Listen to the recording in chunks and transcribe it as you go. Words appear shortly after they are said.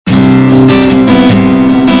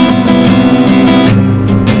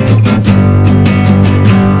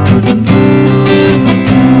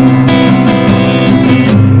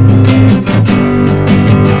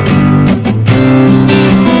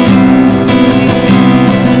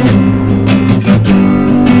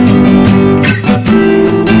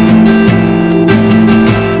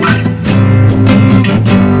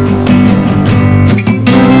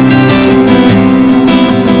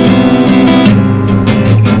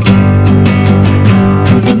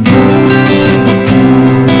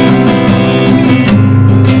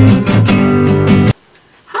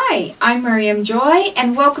Miriam Joy,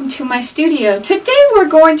 and welcome to my studio. Today we're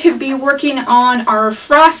going to be working on our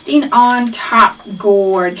frosting on top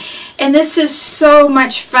gourd, and this is so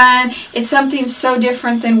much fun. It's something so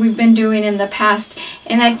different than we've been doing in the past,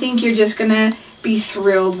 and I think you're just gonna be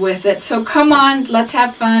thrilled with it. So come on, let's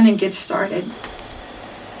have fun and get started.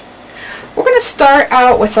 We're going to start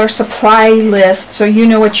out with our supply list so you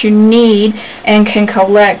know what you need and can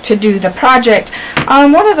collect to do the project.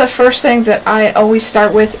 One of the first things that I always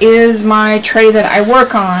start with is my tray that I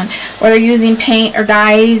work on, whether using paint or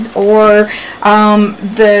dyes or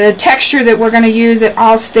the texture that we're going to use. It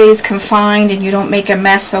all stays confined and you don't make a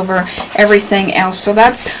mess over everything else. So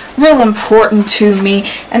that's real important to me.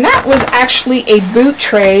 And that was actually a boot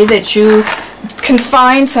tray that you can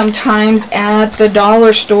find sometimes at the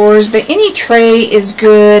dollar stores, but any tray is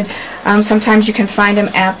good. Sometimes you can find them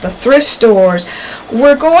at the thrift stores.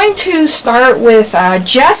 We're going to start with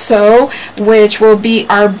gesso, which will be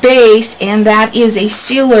our base, and that is a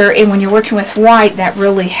sealer, and when you're working with white, that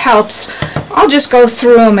really helps. I'll just go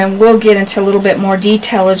through them and we'll get into a little bit more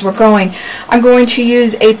detail as we're going. I'm going to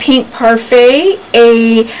use a pink parfait,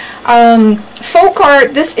 a folk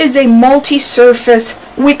art. This is a multi-surface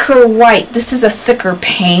wicker white. This is a thicker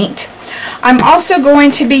paint. I'm also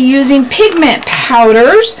going to be using pigment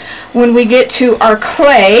powders when we get to our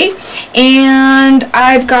clay, and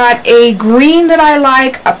I've got a green that I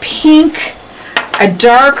like, a pink, a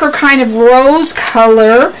darker kind of rose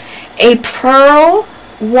color, a pearl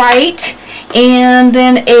white, and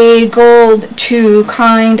then a gold to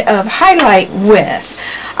kind of highlight with.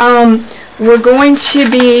 We're going to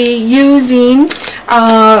be using,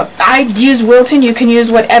 I use Wilton, you can use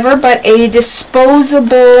whatever, but a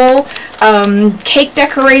disposable cake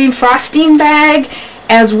decorating frosting bag,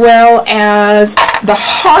 as well as the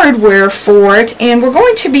hardware for it. And we're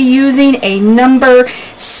going to be using a number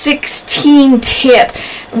 16 tip.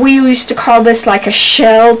 We used to call this like a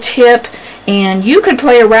shell tip, and you could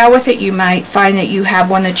play around with it. You might find that you have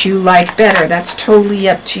one that you like better. That's totally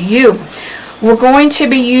up to you. We're going to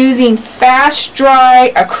be using fast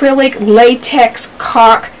dry acrylic latex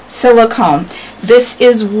caulk silicone. This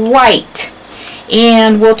is white,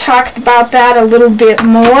 and we'll talk about that a little bit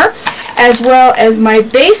more, as well as my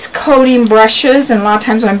base coating brushes. And a lot of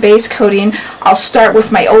times when I'm base coating, I'll start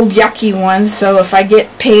with my old yucky ones, so if I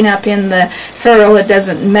get paint up in the ferrule, it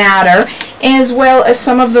doesn't matter, as well as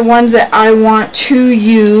some of the ones that I want to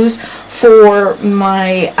use for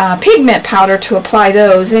my pigment powder to apply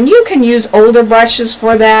those. And you can use older brushes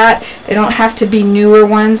for that. They don't have to be newer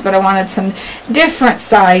ones, but I wanted some different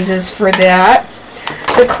sizes for that.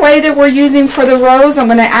 The clay that we're using for the rose, I'm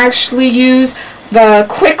going to actually use the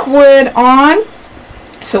Quikwood on.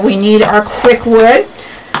 So we need our Quikwood.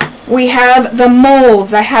 We have the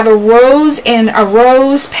molds. I have a rose and a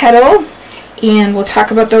rose petal, and we'll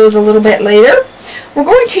talk about those a little bit later. We're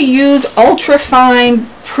going to use ultra fine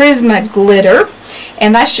Prisma glitter,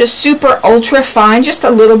 and that's just super ultra fine, just a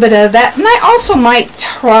little bit of that. And I also might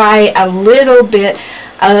try a little bit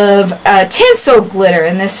of tinsel glitter,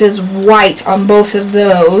 and this is white on both of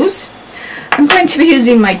those. I'm going to be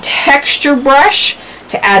using my texture brush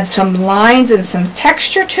to add some lines and some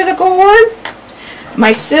texture to the gourd,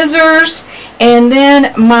 my scissors, and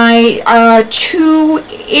then my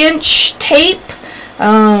 2-inch tape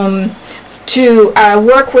to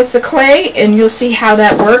work with the clay, and you'll see how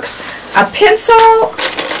that works. A pencil.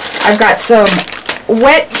 I've got some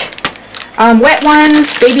wet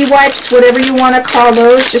ones, baby wipes, whatever you want to call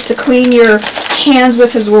those, just to clean your hands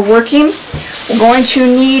with as we're working. We're going to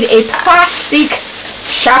need a plastic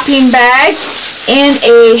shopping bag and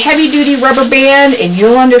a heavy-duty rubber band, and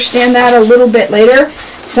you'll understand that a little bit later.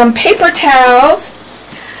 Some paper towels,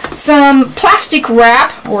 some plastic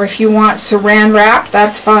wrap, or if you want saran wrap,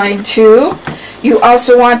 that's fine too. You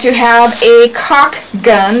also want to have a caulk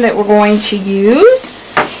gun that we're going to use.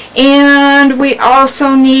 And we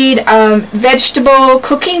also need vegetable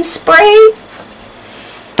cooking spray,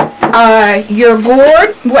 your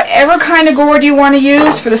gourd, whatever kind of gourd you want to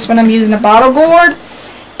use. For this one I'm using a bottle gourd.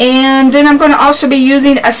 And then I'm going to also be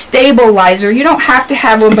using a stabilizer. You don't have to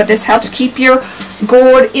have one, but this helps keep your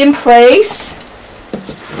gourd in place.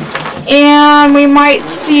 And we might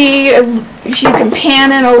see, if you can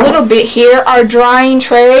pan in a little bit here, our drying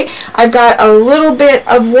tray. I've got a little bit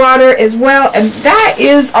of water as well, and that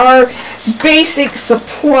is our basic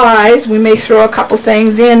supplies. We may throw a couple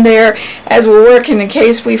things in there as we're working in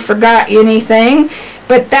case we forgot anything,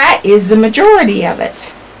 but that is the majority of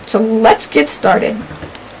it. So let's get started.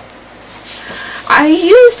 I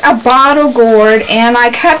used a bottle gourd, and I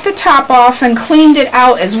cut the top off and cleaned it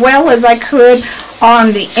out as well as I could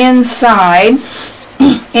on the inside.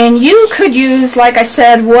 And you could use, like I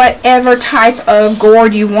said, whatever type of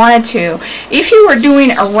gourd you wanted to. If you were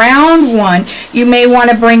doing a round one, you may want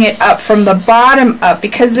to bring it up from the bottom up,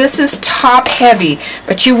 because this is top heavy,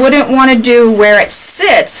 but you wouldn't want to do where it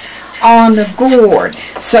sits on the gourd.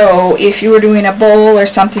 So if you were doing a bowl or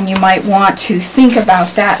something, you might want to think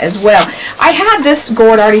about that as well. I had this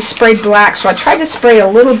gourd already sprayed black, so I tried to spray a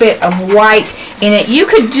little bit of white in it. You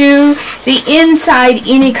could do the inside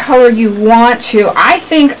any color you want to. I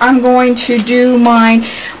think I'm going to do mine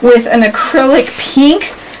with an acrylic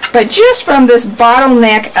pink, but just from this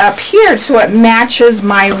bottleneck up here so it matches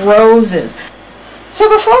my roses. So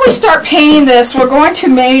before we start painting this, we're going to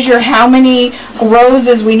measure how many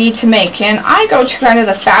roses we need to make. And I go to kind of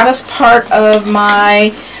the fattest part of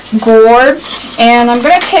my gourd, and I'm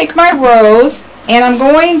going to take my rose and I'm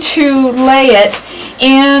going to lay it.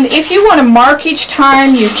 And if you want to mark each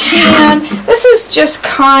time, you can. This is just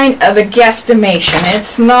kind of a guesstimation.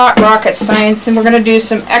 It's not rocket science, and we're going to do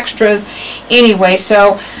some extras anyway,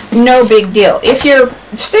 so no big deal. If your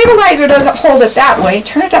stabilizer doesn't hold it that way,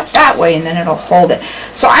 turn it up that way and then it'll hold it.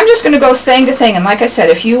 So I'm just going to go thing to thing, and like I said,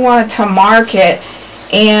 if you wanted to mark it,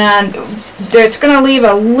 and it's going to leave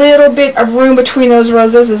a little bit of room between those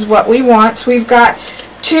roses is what we want. So we've got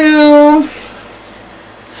 2,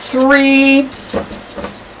 3,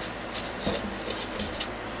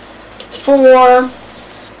 4,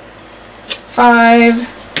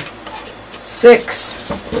 5, 6,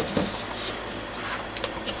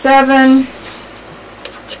 7,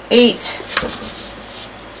 8,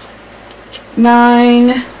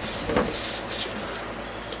 9,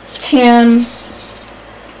 10,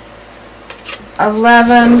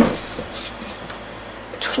 11,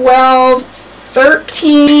 12,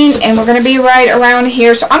 13, and we're going to be right around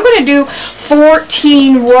here. So I'm going to do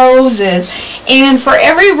 14 roses, and for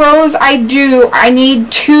every rose I do, I need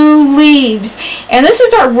 2 leaves, and this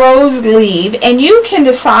is our rose leaf, and you can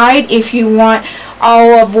decide if you want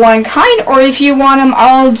all of one kind or if you want them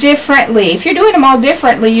all differently. If you're doing them all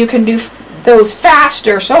differently, you can do those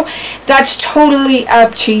faster, so that's totally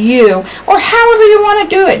up to you, or however you want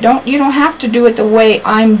to do it. You don't have to do it the way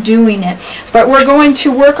I'm doing it, but we're going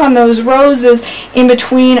to work on those roses in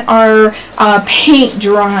between our paint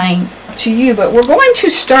drying to you. But we're going to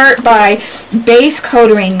start by base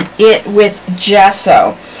coating it with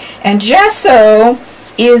gesso, and gesso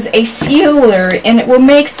is a sealer, and it will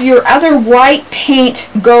make your other white paint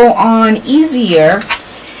go on easier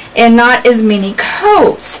and not as many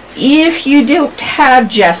coats. If you don't have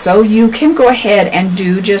gesso, you can go ahead and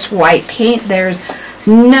do just white paint. There's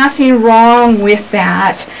nothing wrong with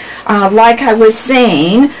that. Like I was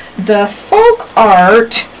saying, the folk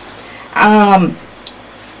art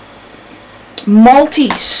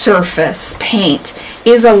multi-surface paint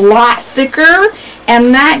is a lot thicker,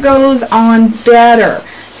 and that goes on better.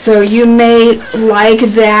 So you may like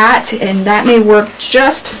that, and that may work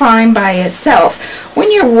just fine by itself. When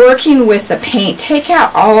you're working with the paint, take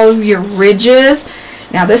out all of your ridges.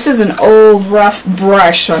 Now this is an old rough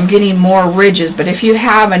brush, so I'm getting more ridges, but if you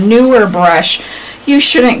have a newer brush, you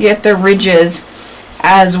shouldn't get the ridges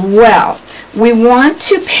as well. We want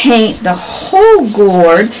to paint the whole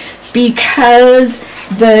gourd because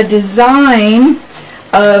the design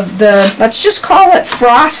of the, let's just call it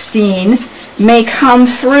frosting, may come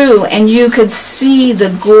through and you could see the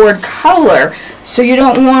gourd color, so you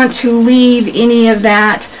don't want to leave any of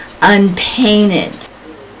that unpainted.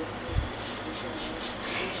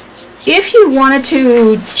 If you wanted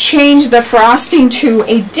to change the frosting to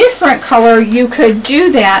a different color, you could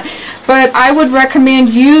do that, but I would recommend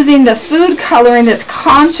using the food coloring that's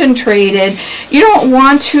concentrated. You don't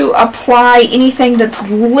want to apply anything that's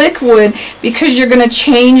liquid because you're going to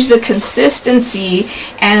change the consistency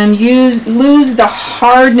and lose the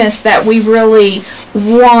hardness that we really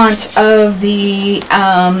want of the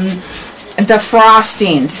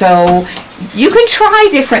frosting. So you can try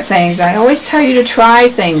different things. I always tell you to try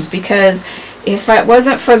things, because if it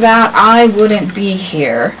wasn't for that, I wouldn't be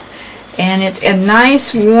here. And it's a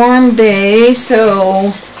nice warm day,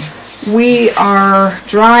 so we are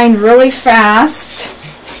drying really fast.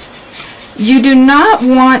 You do not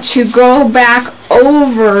want to go back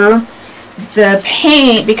over the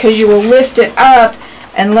paint because you will lift it up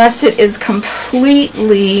unless it is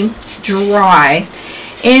completely dry.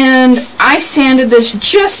 And I sanded this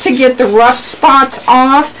just to get the rough spots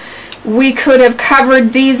off. We could have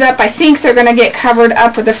covered these up. I think they're going to get covered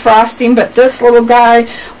up with the frosting, but this little guy,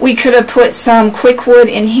 we could have put some Quikwood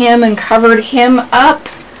in him and covered him up.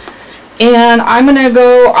 And I'm going to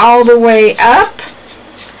go all the way up.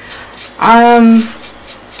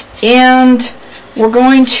 And We're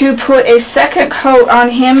going to put a second coat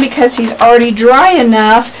on him because he's already dry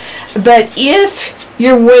enough. But if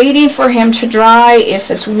you're waiting for him to dry,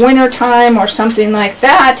 if it's winter time or something like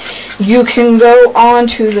that, you can go on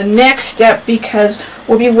to the next step because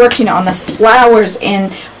we'll be working on the flowers,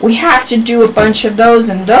 and we have to do a bunch of those,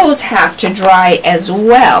 and those have to dry as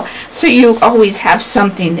well. So you always have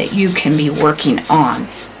something that you can be working on.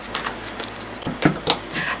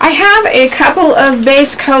 I have a couple of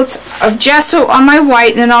base coats of gesso on my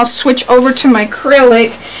white, and then I'll switch over to my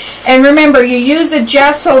acrylic. And remember, you use the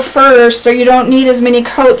gesso first, so you don't need as many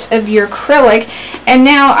coats of your acrylic. And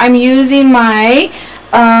now I'm using my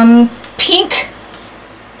pink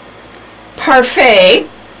Parfait,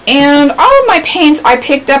 and all of my paints I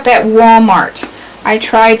picked up at Walmart. I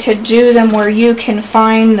try to do them where you can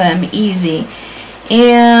find them easy.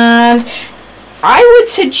 And I would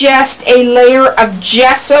suggest a layer of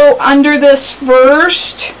gesso under this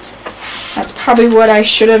first. That's probably what I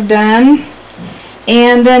should have done.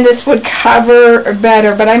 And then this would cover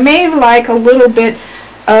better. But I may like a little bit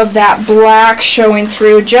of that black showing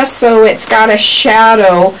through just so it's got a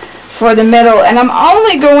shadow for the middle. And I'm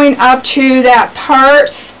only going up to that part,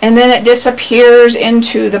 and then it disappears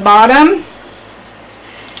into the bottom.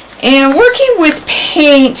 And working with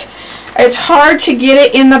paint, it's hard to get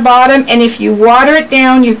it in the bottom, and if you water it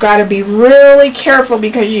down, you've got to be really careful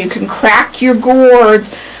because you can crack your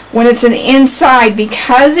gourds when it's an inside,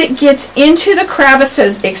 because it gets into the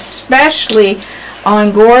crevices, especially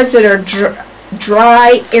on gourds that are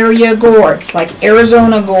dry area gourds, like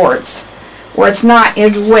Arizona gourds, where it's not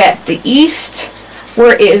as wet. The east,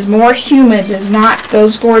 where it is more humid,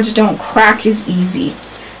 those gourds don't crack as easy.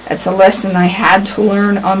 That's a lesson I had to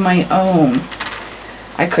learn on my own.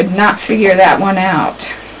 I could not figure that one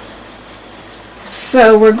out.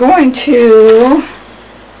 So we're going to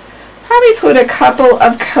probably put a couple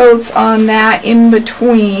of coats on that in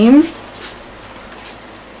between.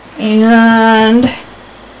 And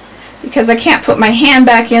because I can't put my hand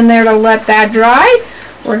back in there to let that dry,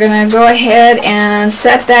 we're going to go ahead and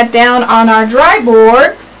set that down on our dry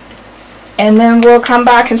board, and then we'll come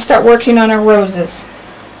back and start working on our roses.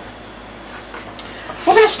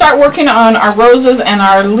 We're going to start working on our roses and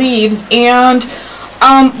our leaves, and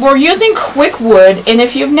we're using Quikwood. And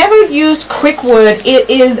if you've never used Quikwood, it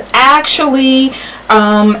is actually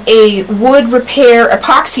a wood repair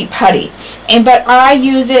epoxy putty, but I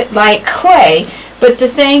use it like clay. But the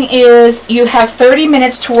thing is, you have 30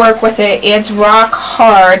 minutes to work with it. It's rock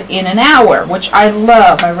hard in an hour, which I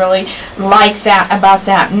love. I really like that about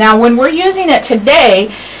that. Now, when we're using it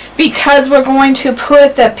today, because we're going to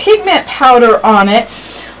put the pigment powder on it,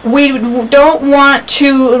 we don't want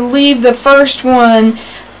to leave the first one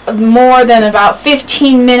more than about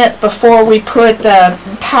 15 minutes before we put the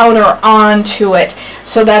powder onto it.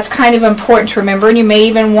 So that's kind of important to remember, and you may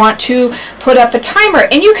even want to put up a timer,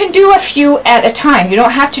 and you can do a few at a time. You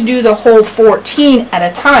don't have to do the whole 14 at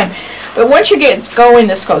a time, but once you get going,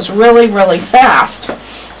 this goes really, really fast.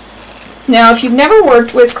 Now, if you've never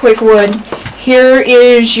worked with Quikwood, here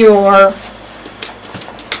is your,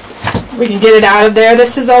 we can get it out of there.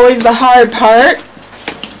 This is always the hard part.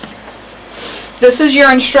 This is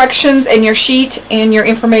your instructions and your sheet and your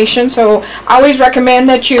information, so I always recommend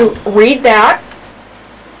that you read that.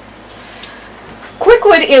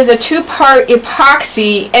 Quikwood is a two-part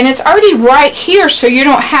epoxy, and it's already right here, so you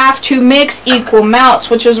don't have to mix equal amounts,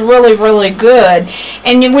 which is really, really good.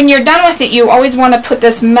 And when you're done with it, you always want to put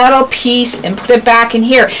this metal piece and put it back in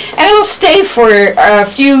here, and it'll stay for a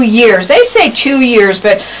few years. They say 2 years,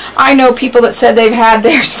 but I know people that said they've had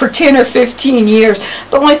theirs for 10 or 15 years.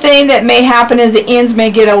 The only thing that may happen is the ends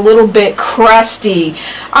may get a little bit crusty.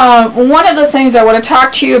 One of the things I want to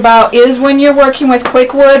talk to you about is when you're working with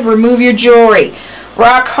Quikwood, remove your jewelry.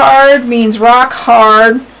 Rock hard means rock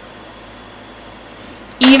hard,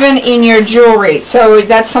 even in your jewelry. So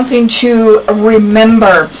that's something to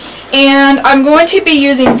remember. And I'm going to be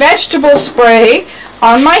using vegetable spray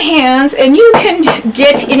on my hands, and you can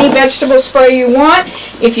get any vegetable spray you want.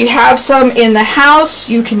 If you have some in the house,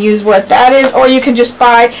 you can use what that is, or you can just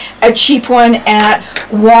buy a cheap one at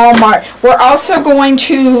Walmart. We're also going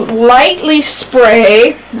to lightly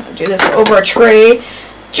spray, I'll do this over a tray,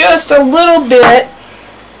 just a little bit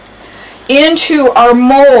into our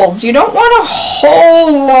molds. You don't want a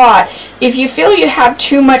whole lot. If you feel you have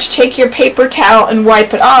too much, take your paper towel and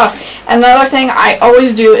wipe it off. Another thing I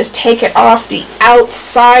always do is take it off the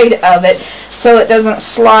outside of it so it doesn't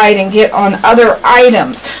slide and get on other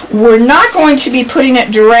items. We're not going to be putting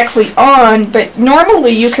it directly on, but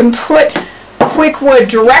normally you can put Quikwood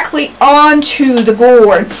directly onto the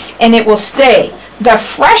gourd and it will stay. the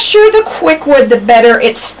fresher the Quikwood, the better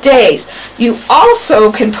it stays. You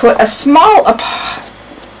also can put a small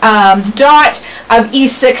dot of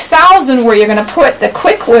E6000 where you're going to put the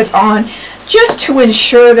Quikwood on, just to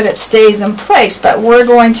ensure that it stays in place. But we're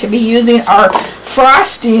going to be using our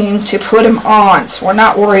frosting to put them on, so we're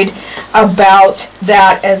not worried about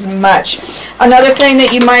that as much. Another thing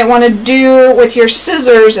that you might want to do with your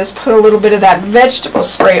scissors is put a little bit of that vegetable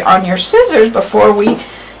spray on your scissors before we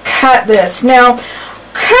cut this. Now,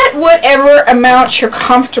 cut whatever amount you're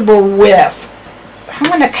comfortable with. I'm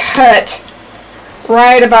going to cut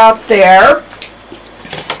right about there.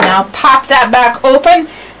 Now pop that back open,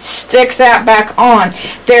 stick that back on.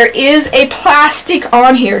 There is a plastic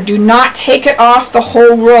on here. Do not take it off the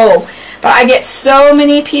whole roll. But I get so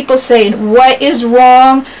many people saying, what is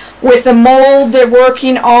wrong with the mold they're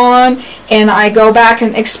working on? And I go back,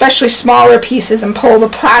 and especially smaller pieces, and pull the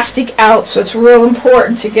plastic out. So it's real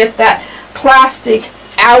important to get that plastic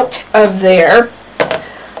out of there.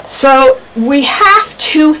 So we have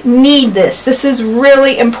to knead this. This is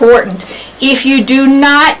really important. If you do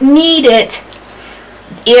not knead it,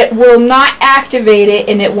 it will not activate it,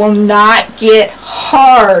 and it will not get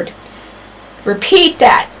hard. Repeat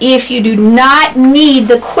that. If you do not knead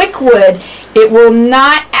the Quikwood, it will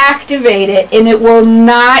not activate it, and it will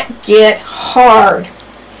not get hard.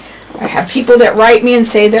 I have people that write me and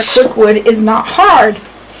say their Quikwood is not hard.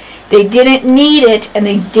 They didn't knead it, and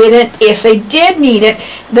if they did knead it,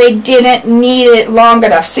 they didn't knead it long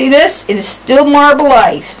enough. See this? It is still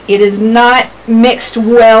marbleized. It is not mixed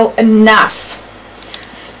well enough.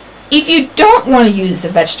 If you don't want to use the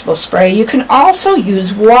vegetable spray, you can also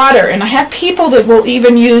use water. And I have people that will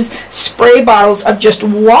even use spray bottles of just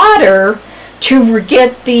water to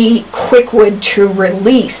get the Quikwood to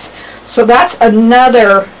release. So that's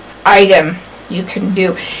another item you can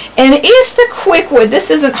do. And if the Quikwood, this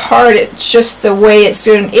isn't hard, it's just the way it's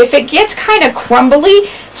doing. If it gets kind of crumbly,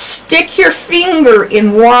 stick your finger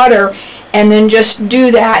in water and then just do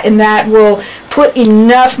that, and that will put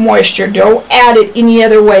enough moisture. Don't add it any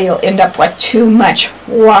other way. You'll end up like too much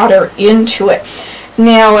water into it.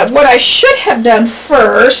 Now, what I should have done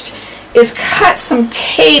first is cut some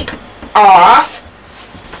tape off,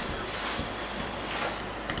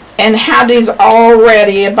 and have these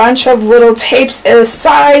already, a bunch of little tapes the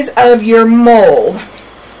size of your mold.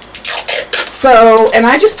 So, and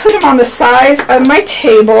I just put them on the size of my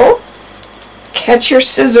table. Catch your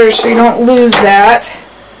scissors so you don't lose that,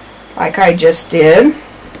 like I just did.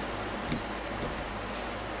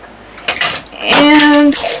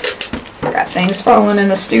 And got things falling in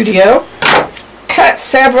the studio. Cut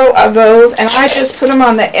several of those, and I just put them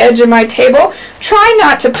on the edge of my table. Try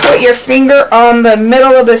not to put your finger on the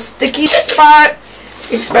middle of the sticky spot,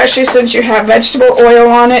 especially since you have vegetable oil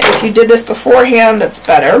on it. If you did this beforehand, it's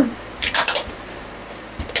better.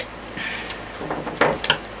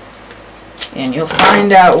 And you'll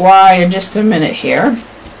find out why in just a minute here.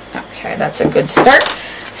 Okay, that's a good start.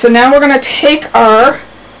 So now we're going to take our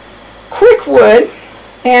Quikwood,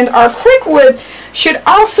 and our Quikwood should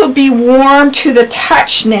also be warm to the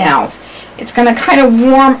touch now. It's going to kind of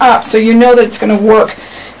warm up so you know that it's going to work.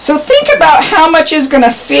 So think about how much is going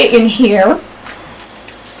to fit in here.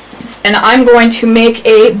 And I'm going to make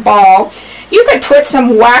a ball. You could put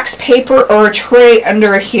some wax paper or a tray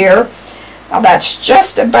under here. Now that's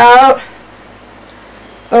just about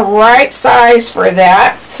the right size for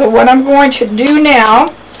that. So what I'm going to do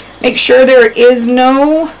now, make sure there is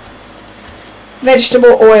no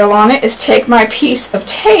vegetable oil on it, is take my piece of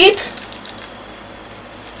tape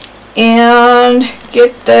and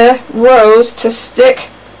get the rows to stick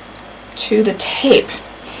to the tape.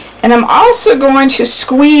 And I'm also going to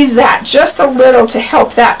squeeze that just a little to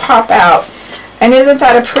help that pop out. And isn't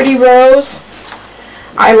that a pretty rose?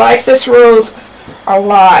 I like this rose a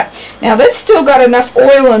lot. Now that's still got enough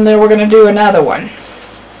oil in there, we're going to do another one.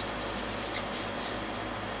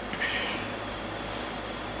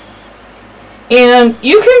 And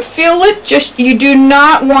you can feel it, just you do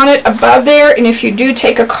not want it above there. And if you do,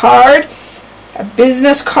 take a card, a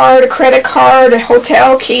business card, a credit card, a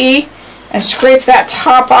hotel key, and scrape that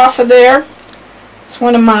top off of there. It's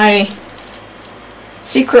one of my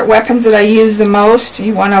secret weapons that I use the most.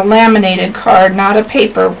 You want a laminated card, not a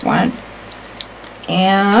paper one.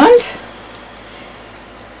 And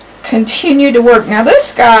continue to work. Now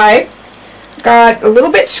this guy got a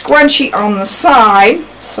little bit scrunchy on the side,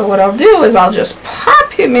 so what I'll do is I'll just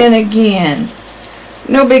pop him in again.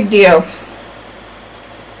 No big deal.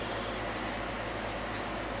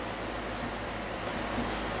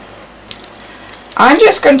 I'm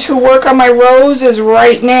just going to work on my roses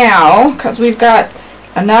right now because we've got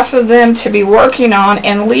enough of them to be working on,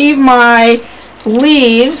 and leave my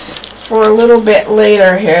leaves for a little bit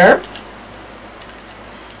later here.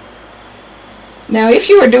 Now, if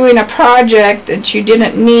you were doing a project that you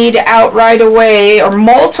didn't need out right away, or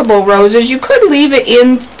multiple roses, you could leave it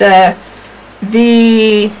in the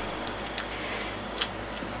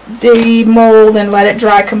mold and let it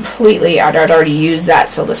dry completely. I'd already used that,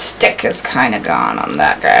 so the stick is kind of gone on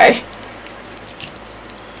that guy.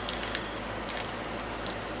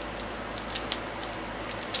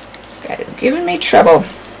 This guy is giving me trouble.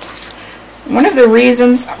 One of the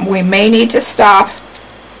reasons we may need to stop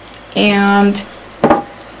and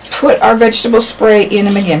put our vegetable spray in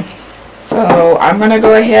them again. So I'm going to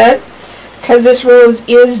go ahead, because this rose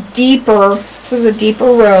is deeper. This is a deeper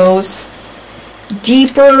rose.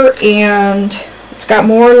 Deeper, and it's got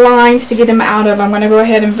more lines to get him out of. I'm going to go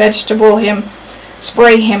ahead and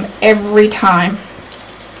spray him every time.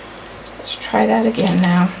 Let's try that again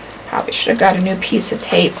now. Probably should have got a new piece of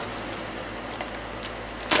tape.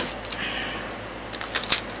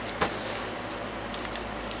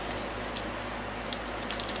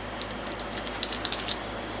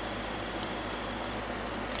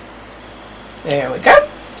 There we go.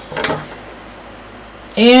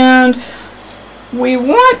 And we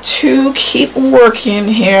want to keep working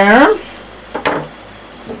here.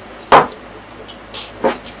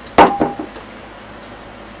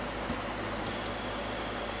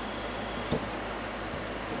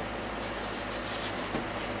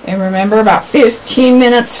 And remember, about 15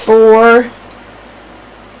 minutes for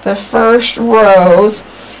the first rose.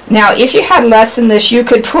 Now, if you had less than this, you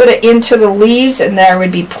could put it into the leaves, and there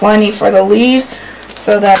would be plenty for the leaves.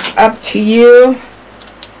 So that's up to you.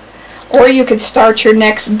 Or you could start your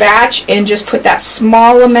next batch and just put that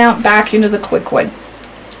small amount back into the Quikwood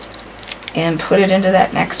and put it into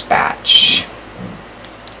that next batch.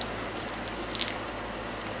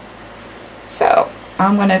 So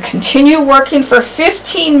I'm going to continue working for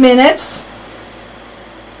 15 minutes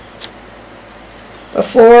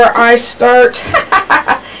before I start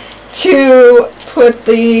to put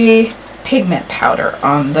the pigment powder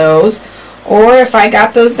on those. Or if I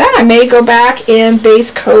got those done, I may go back and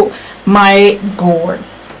base coat my gourd.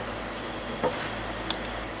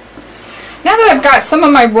 Now that I've got some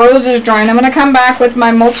of my roses drying, I'm going to come back with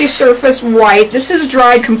my multi-surface white. This is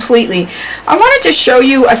dried completely. I wanted to show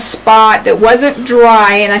you a spot that wasn't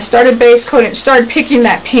dry, and I started base coating and started picking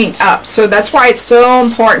that paint up. So that's why it's so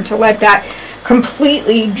important to let that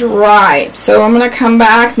completely dry. So I'm going to come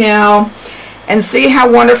back now and see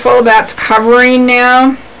how wonderful that's covering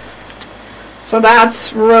now. So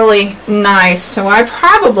that's really nice. So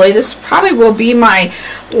this probably will be my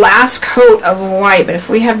last coat of white, but if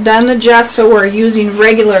we have done the gesso, we're using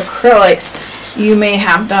regular acrylics, you may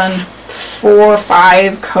have done 4 or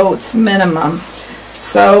 5 coats minimum.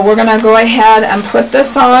 So we're going to go ahead and put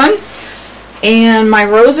this on, and my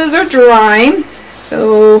roses are drying,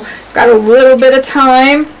 so got a little bit of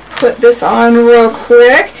time. Put this on real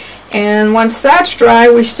quick, and once that's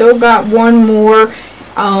dry, we still got one more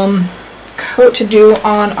coat to do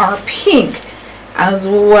on our pink as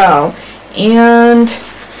well. And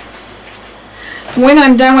when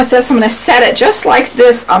I'm done with this, I'm going to set it just like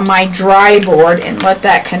this on my dry board and let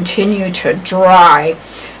that continue to dry.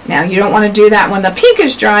 Now, you don't want to do that when the pink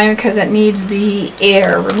is drying, because it needs the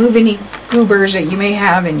air. Remove any goobers that you may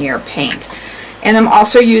have in your paint. And I'm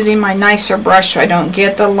also using my nicer brush so I don't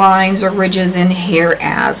get the lines or ridges in here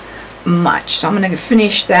as much. So I'm going to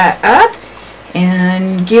finish that up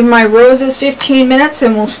and give my roses 15 minutes,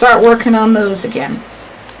 and we'll start working on those again.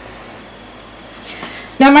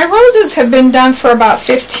 Now, my roses have been done for about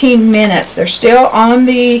 15 minutes. They're still on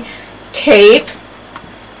the tape.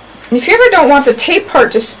 And if you ever don't want the tape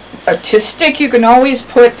part to stick, you can always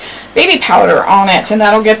put baby powder on it, and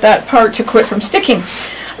that'll get that part to quit from sticking.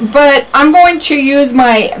 But I'm going to use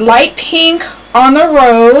my light pink on the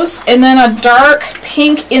rose, and then a dark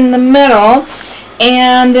pink in the middle,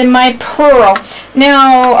 and then my pearl.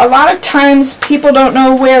 Now, a lot of times people don't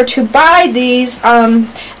know where to buy these.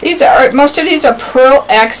 Most of these are Pearl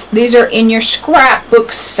X. These are in your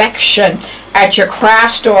scrapbook section at your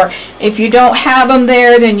craft store. If you don't have them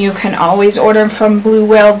there, then you can always order them from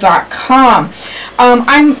bluewhale.com.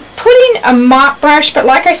 I'm putting a mop brush, but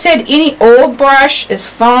like I said, any old brush is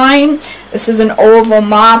fine. This is an oval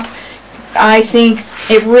mop. I think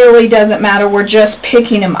it really doesn't matter. We're just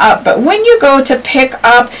picking them up. But when you go to pick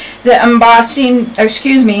up the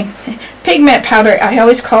pigment powder, I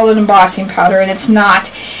always call it embossing powder, and it's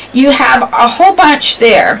not. You have a whole bunch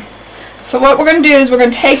there So what we're going to do is we're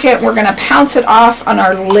going to take it, we're going to pounce it off on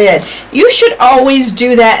our lid. You should always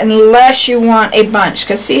do that unless you want a bunch,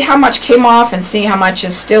 because see how much came off and see how much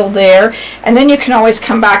is still there, and then you can always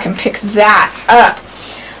come back and pick that up.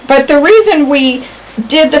 But the reason we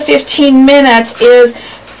did the 15 minutes is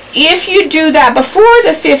if you do that before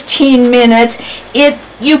the 15 minutes,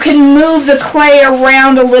 you can move the clay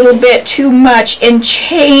around a little bit too much and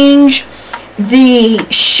change the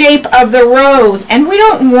shape of the rose, and we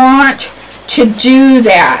don't want to do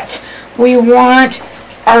that. We want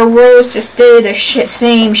our rose to stay the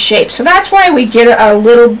same shape. So that's why we get a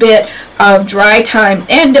little bit of dry time,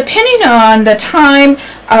 and depending on the time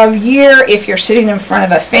of year, if you're sitting in front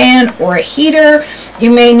of a fan or a heater,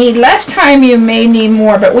 you may need less time, you may need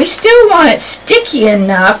more, but we still want it sticky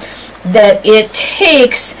enough that it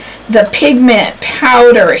takes the pigment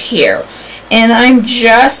powder here. And I'm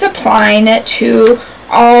just applying it to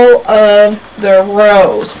all of the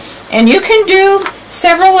rows. And you can do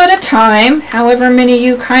several at a time, however many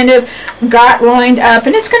you kind of got lined up.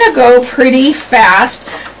 And it's going to go pretty fast,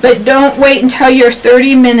 but don't wait until your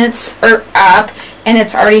 30 minutes are up and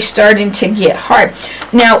it's already starting to get hard.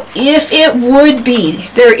 Now, if it would be,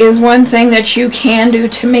 there is one thing that you can do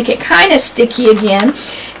to make it kind of sticky again,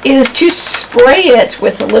 is to spray it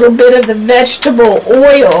with a little bit of the vegetable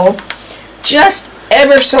oil, just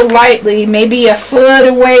ever so lightly, maybe a foot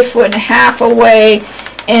away, foot and a half away,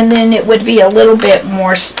 and then it would be a little bit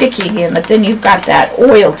more sticky again, but then you've got that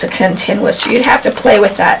oil to contend with, so you'd have to play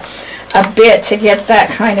with that a bit to get that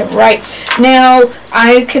kind of right. Now,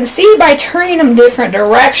 I can see by turning them different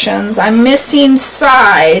directions, I'm missing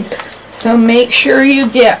sides, so make sure you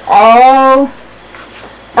get all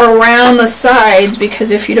around the sides, because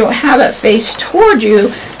if you don't have it face toward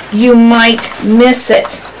you, you might miss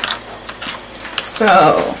it.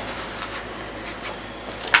 So,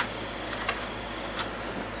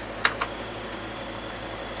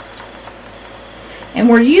 and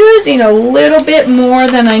we're using a little bit more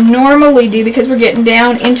than I normally do because we're getting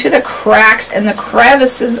down into the cracks and the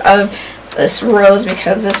crevices of this rose,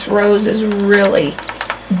 because this rose is really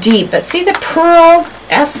deep. But see the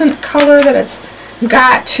pearlescent color that it's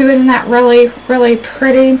got to it, and that really, really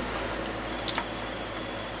pretty.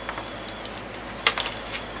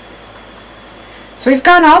 So we've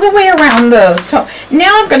gone all the way around those. So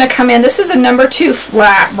now I'm going to come in. This is a number 2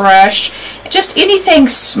 flat brush. Just anything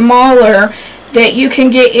smaller that you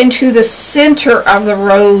can get into the center of the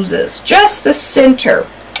roses. Just the center,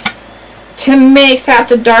 to make that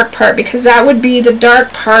the dark part, because that would be the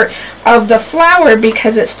dark part of the flower,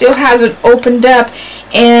 because it still hasn't opened up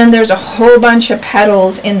and there's a whole bunch of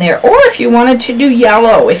petals in there. Or if you wanted to do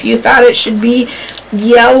yellow, if you thought it should be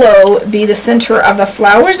yellow, be the center of the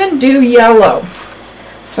flowers, and do yellow.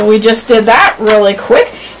 So we just did that really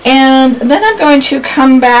quick, and then I'm going to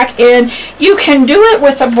come back in. You can do it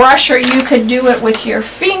with a brush or you could do it with your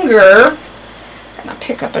finger. I'm going to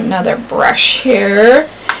pick up another brush here,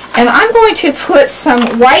 and I'm going to put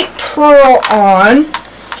some white pearl on,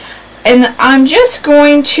 and I'm just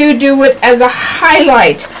going to do it as a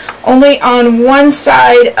highlight only on one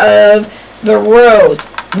side of the rose.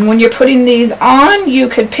 And when you're putting these on, you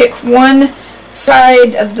could pick one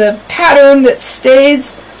side of the pattern that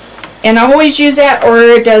stays, and always use that, or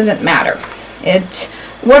it doesn't matter.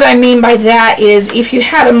 What I mean by that is, if you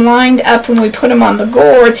had them lined up when we put them on the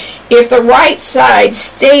gourd, if the right side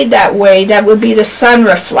stayed that way, that would be the sun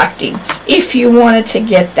reflecting, if you wanted to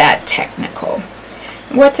get that technical.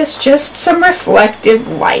 What is just some reflective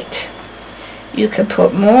light. You could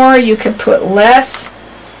put more, you could put less,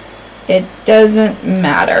 it doesn't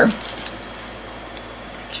matter.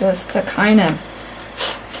 Just to kind of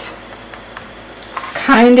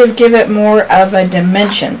give it more of a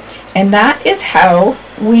dimension. And that is how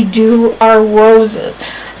we do our roses.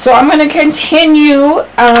 So I'm going to continue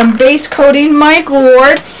base coating my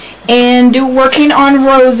gourd and working on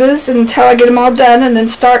roses until I get them all done, and then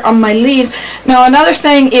start on my leaves. Now another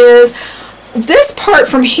thing is, this part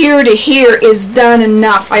from here to here is done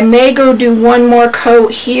enough. I may go do one more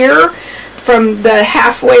coat here from the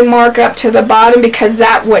halfway mark up to the bottom, because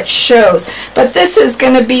that's what shows. But this is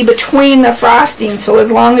going to be between the frosting, so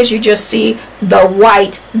as long as you just see the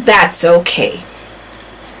white, that's okay.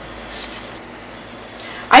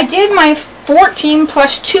 I did my 14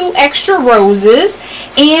 plus 2 extra roses,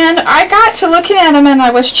 and I got to looking at them, and I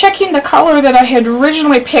was checking the color that I had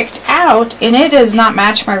originally picked out, and it does not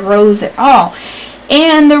match my rose at all.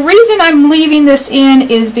 And the reason I'm leaving this in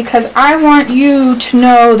is because I want you to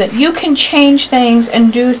know that you can change things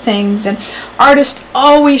and do things, and artists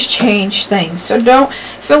always change things. So don't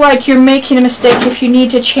feel like you're making a mistake if you need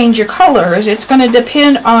to change your colors. It's going to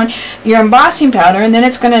depend on your embossing powder, and then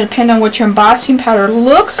it's going to depend on what your embossing powder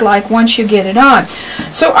looks like once you get it on.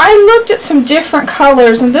 So I looked at some different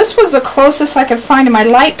colors, and this was the closest I could find to my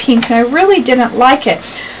light pink, and I really didn't like it.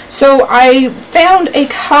 So I found a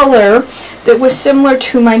color that was similar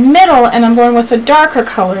to my middle, and I'm going with a darker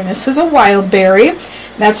color, and this is a Wild Berry.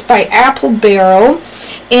 That's by Apple Barrel.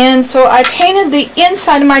 And so I painted the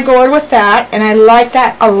inside of my gourd with that, and I like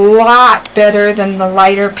that a lot better than the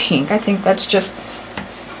lighter pink. I think that's just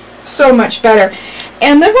so much better.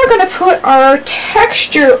 And then we're going to put our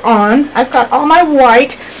texture on. I've got all my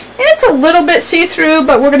white, and it's a little bit see-through,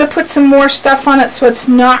 but we're going to put some more stuff on it so it's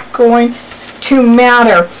not going to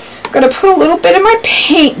matter. I'm going to put a little bit of my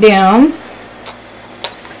paint down,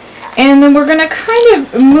 and then we're going to kind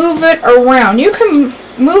of move it around. You can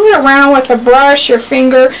move it around with a brush, your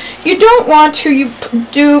finger. You don't want to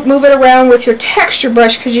move it around with your texture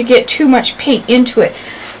brush because you get too much paint into it.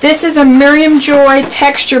 This is a Miriam Joy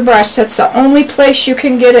texture brush. That's the only place you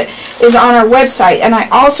can get it is on our website, and I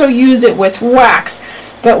also use it with wax.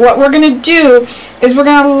 But what we're going to do is we're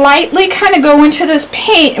going to lightly kind of go into this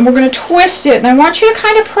paint, and we're going to twist it, and I want you to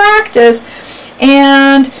kind of practice,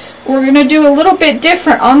 and we're going to do a little bit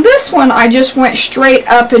different. On this one, I just went straight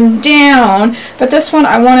up and down, but this one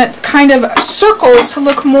I want it kind of circles to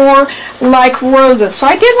look more like roses. So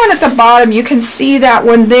I did one at the bottom. You can see that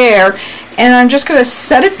one there, and I'm just going to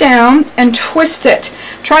set it down and twist it.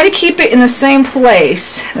 Try to keep it in the same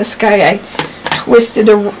place. This guy, I twisted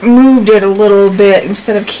or moved it a little bit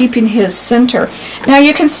instead of keeping his center. Now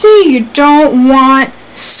you can see you don't want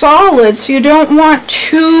solid, so you don't want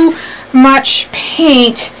too much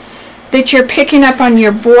paint that you're picking up on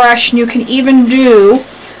your brush, and you can even do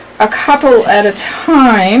a couple at a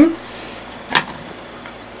time.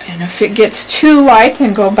 And if it gets too light,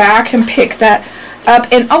 then go back and pick that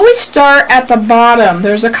up, and always start at the bottom.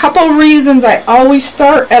 There's a couple reasons I always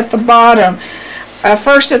start at the bottom.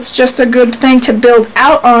 First, it's just a good thing to build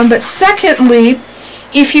out on, but secondly,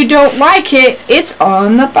 if you don't like it, it's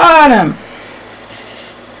on the bottom.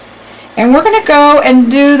 And we're going to go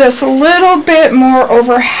and do this a little bit more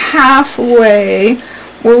over halfway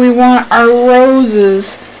where we want our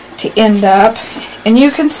roses to end up. And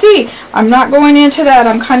you can see I'm not going into that.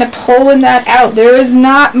 I'm kind of pulling that out. There is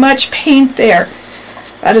not much paint there.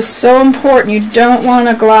 That is so important. You don't want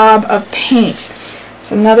a glob of paint.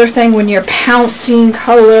 It's another thing when you're pouncing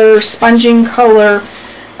color, sponging color.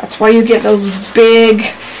 That's why you get those big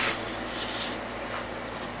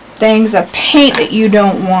things of paint that you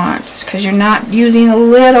don't want. It's because you're not using a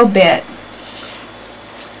little bit.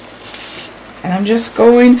 And I'm just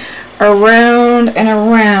going around and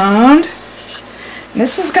around. And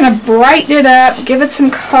this is going to brighten it up, give it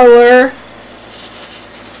some color.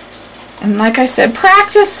 And like I said,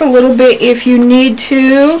 practice a little bit if you need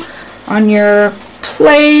to on your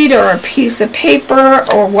plate or a piece of paper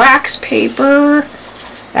or wax paper.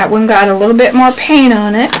 That one got a little bit more paint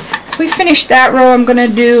on it. So we finished that row. I'm going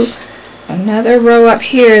to do another row up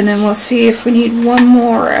here, and then we'll see if we need one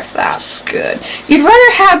more, if that's good. You'd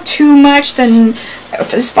rather have too much than,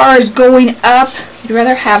 as far as going up, you'd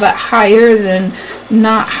rather have it higher than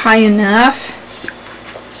not high enough.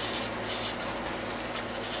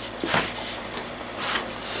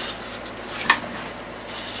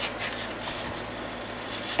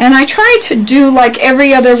 And I try to do like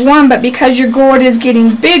every other one, but because your gourd is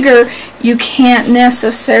getting bigger, you can't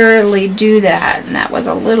necessarily do that. And that was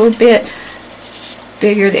a little bit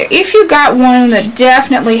bigger there. If you got one that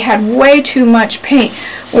definitely had way too much paint,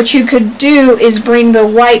 what you could do is bring the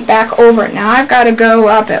white back over it. Now I've got to go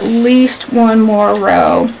up at least one more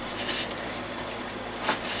row.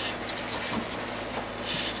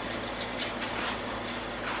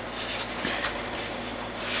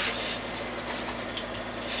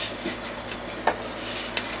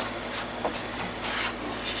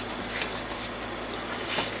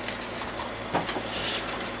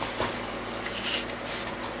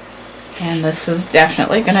 And this is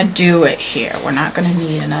definitely going to do it here. We're not going to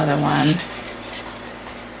need another one.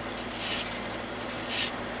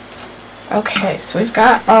 Okay, so we've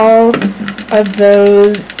got all of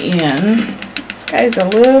those in. This guy's a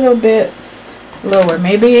little bit lower.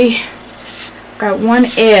 Maybe I've got one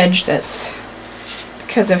edge that's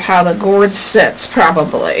because of how the gourd sits,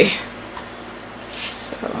 probably.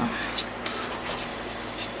 So.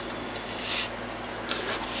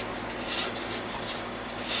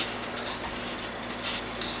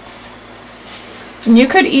 And you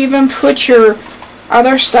could even put your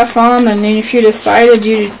other stuff on, and then if you decided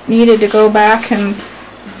you needed to go back and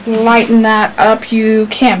lighten that up, you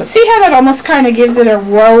can. But see how that almost kind of gives it a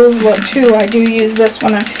rose look too. I do use this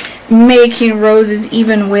when I'm making roses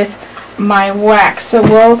even with my wax. So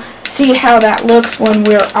we'll see how that looks when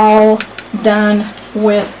we're all done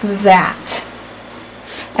with that.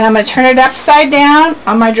 And I'm going to turn it upside down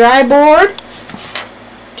on my dry board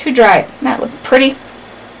to dry. That looked pretty.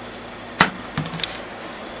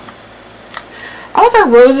 All of our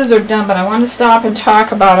roses are done, but I want to stop and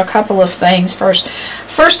talk about a couple of things first.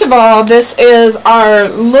 First of all, this is our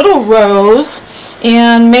little rose,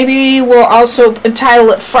 and maybe we'll also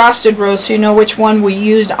entitle it Frosted Rose so you know which one we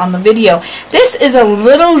used on the video. This is a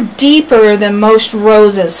little deeper than most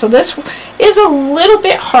roses, so this is a little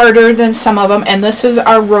bit harder than some of them, and this is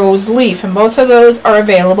our rose leaf, and both of those are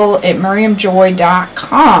available at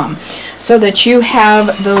miriamjoy.com so that you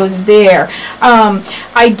have those there.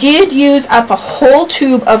 I did use up a whole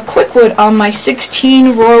tube of Quikwood on my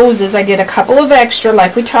 16 roses. I did a couple of extra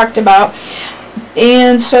like we talked about.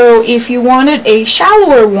 And so if you wanted a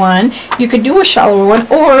shallower one, you could do a shallower one,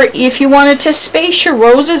 or if you wanted to space your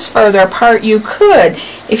roses further apart, you could,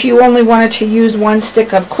 if you only wanted to use one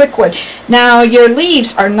stick of Quikwood. Now your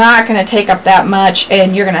leaves are not going to take up that much,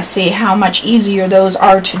 and you're going to see how much easier those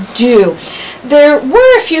are to do. There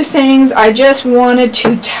were a few things I just wanted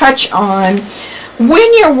to touch on.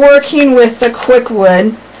 When you're working with the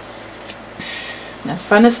Quikwood, the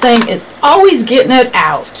funnest thing is always getting it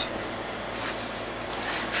out.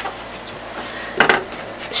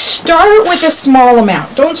 Start with a small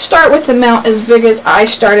amount. Don't start with the amount as big as I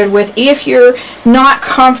started with if you're not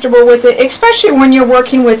comfortable with it, especially when you're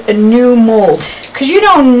working with a new mold, because you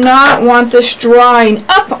do not want this drying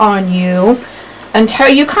up on you until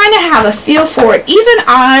you kind of have a feel for it. Even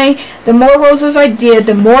the more roses I did,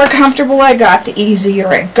 the more comfortable I got, the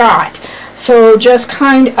easier it got. So just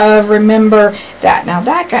kind of remember that. Now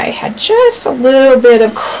that guy had just a little bit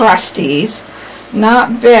of crusties,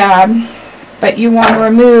 not bad. But you want to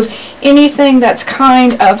remove anything that's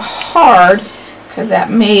kind of hard, because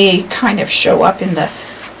that may kind of show up in the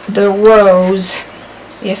rose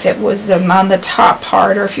if it was on the top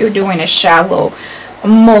part, or if you're doing a shallow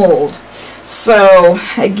mold. So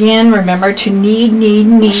again, remember to knead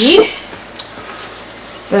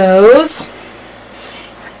those.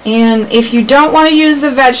 And if you don't want to use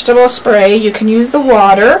the vegetable spray, you can use the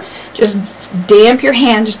water. Just damp your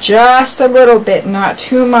hands just a little bit, not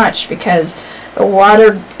too much, because the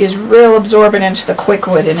water is real absorbent into the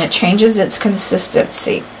Quikwood and it changes its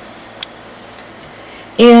consistency.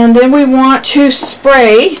 And then we want to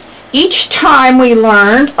spray each time we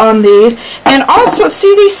learned on these. And also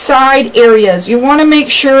see these side areas. You want to make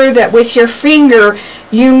sure that with your finger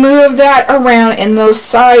you move that around in those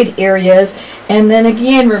side areas. And then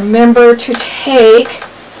again, remember to take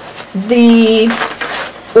the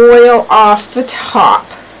oil off the top.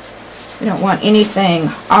 You don't want anything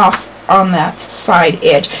off on that side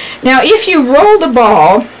edge. Now if you roll the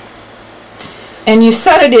ball and you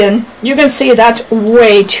set it in, you can see that's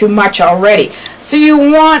way too much already. So you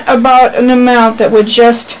want about an amount that would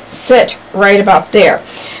just sit right about there.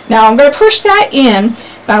 Now I'm going to push that in.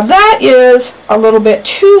 Now that is a little bit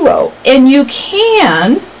too low, and you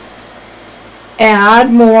can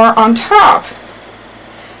add more on top.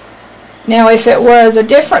 Now if it was a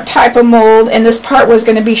different type of mold and this part was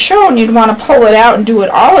going to be shown, you'd want to pull it out and do it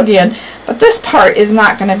all again, but this part is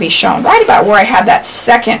not going to be shown. Right about where I had that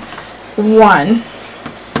second one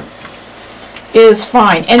is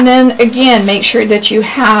fine. And then again, make sure that you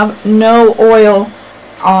have no oil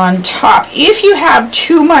on top. If you have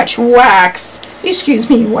too much wax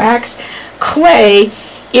clay,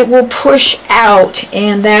 it will push out,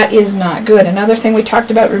 and that is not good. Another thing we talked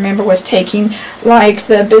about, remember, was taking like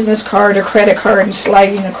the business card or credit card and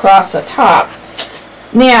sliding across the top.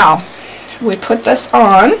 Now we put this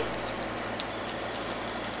on,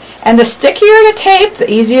 and the stickier the tape, the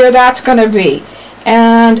easier that's going to be.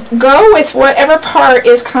 And go with whatever part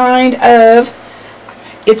is kind of,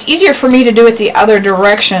 it's easier for me to do it the other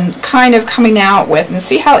direction, kind of coming out with, and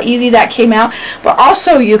see how easy that came out. But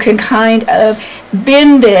also you can kind of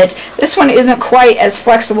bend it. This one isn't quite as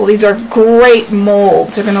flexible. These are great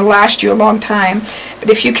molds. They're going to last you a long time.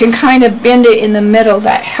 But if you can kind of bend it in the middle,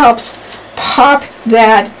 that helps pop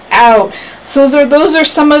that out. So those are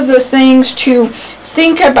some of the things to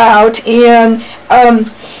think about and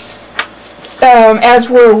as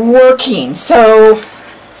we're working. So,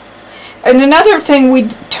 and another thing we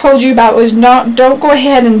told you about was don't go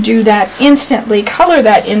ahead and do that instantly, color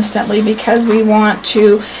that instantly, because we want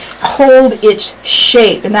to hold its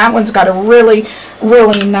shape, and that one's got a really,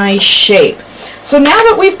 really nice shape. So now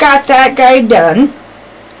that we've got that guy done,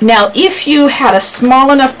 Now, if you had a small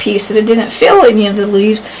enough piece that it didn't fill any of the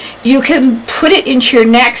leaves, you can put it into your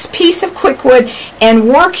next piece of Quikwood and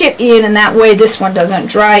work it in, and that way this one doesn't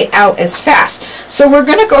dry out as fast. So we're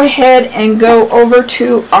going to go ahead and go over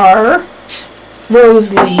to our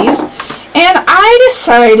rose leaves, and I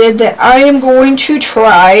decided that I am going to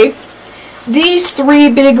try these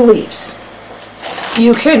 3 big leaves.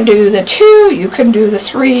 You can do the 2, you can do the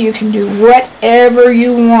 3, you can do whatever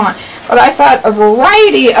you want. But I thought a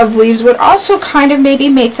variety of leaves would also kind of maybe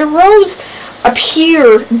make the rose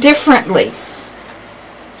appear differently.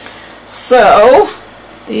 So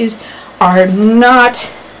these are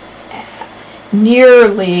not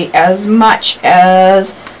nearly as much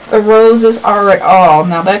as the roses are at all.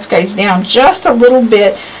 Now that guy's down just a little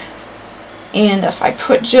bit, and if I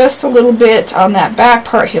put just a little bit on that back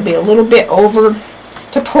part, he'll be a little bit over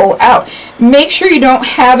to pull out. Make sure you don't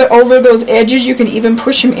have it over those edges. You can even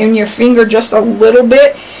push them in your finger just a little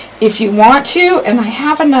bit if you want to, and I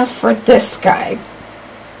have enough for this guy.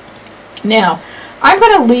 Now I'm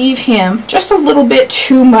going to leave him just a little bit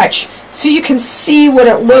too much so you can see what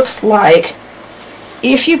it looks like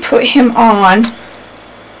if you put him on,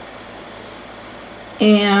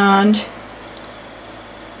 and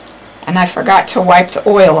I forgot to wipe the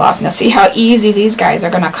oil off. Now see how easy these guys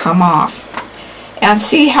are going to come off. And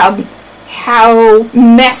see how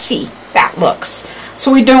messy that looks.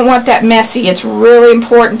 So we don't want that messy. It's really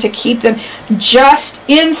important to keep them just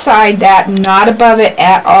inside that, not above it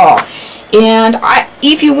at all. And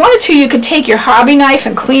if you wanted to, you could take your hobby knife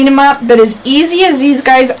and clean them up, but as easy as these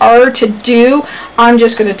guys are to do, I'm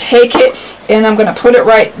just going to take it and I'm going to put it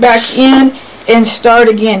right back in and start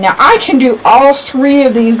again. Now I can do all 3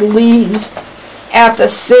 of these leaves at the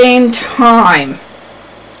same time.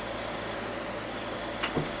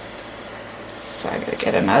 So I gotta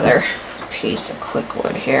get another piece of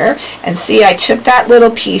Quikwood here, and see, I took that little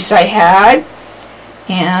piece I had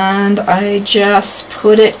and I just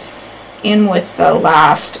put it in with the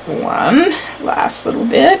last little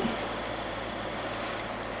bit.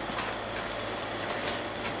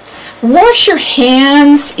 Wash your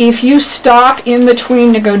hands if you stop in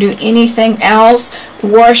between to go do anything else.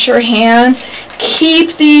 Wash your hands.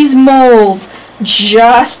 Keep these molds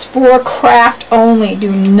just for craft only.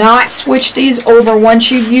 Do not switch these over once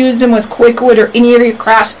you've used them with Quikwood or any of your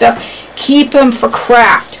craft stuff. Keep them for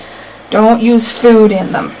craft. Don't use food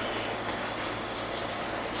in them.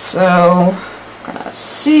 So I'm gonna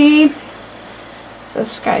see,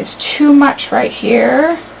 this guy's too much right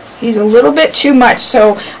here. He's a little bit too much,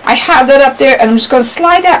 so I have that up there, and I'm just going to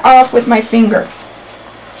slide that off with my finger.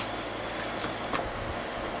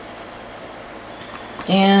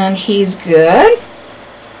 And he's good.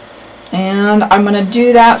 And I'm going to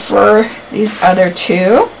do that for these other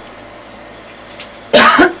 2.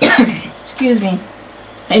 Excuse me.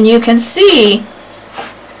 And you can see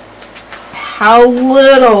how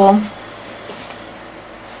little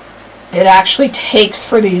it actually takes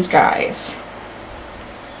for these guys.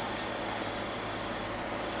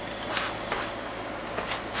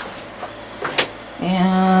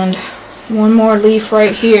 And one more leaf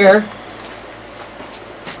right here.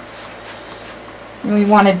 We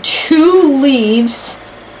wanted 2 leaves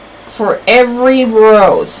for every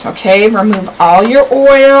rose. Okay, remove all your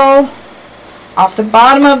oil off the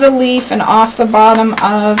bottom of the leaf and off the bottom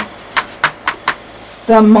of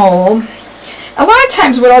the mold. A lot of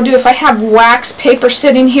times what I'll do, if I have wax paper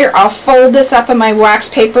sitting here, I'll fold this up in my wax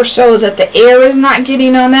paper so that the air is not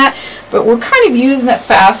getting on that. But we're kind of using it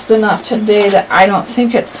fast enough today that I don't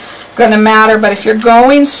think it's going to matter. But if you're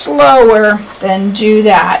going slower, then do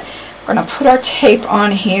that. We're going to put our tape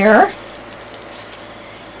on here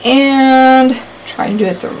and try and do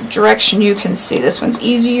it the direction you can see. This one's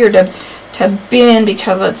easier to bend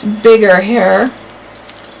because it's bigger here.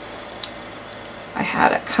 I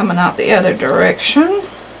had it coming out the other direction.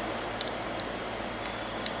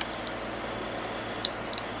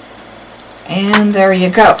 And there you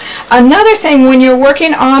go. Another thing, when you're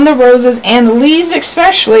working on the roses and the leaves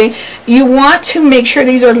especially, you want to make sure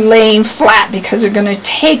these are laying flat because they're going to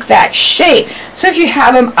take that shape. So if you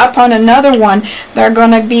have them up on another one, they're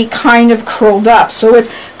going to be kind of curled up. So it's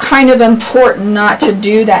kind of important not to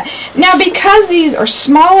do that. Now, because these are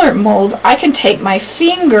smaller molds, I can take my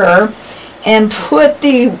finger and put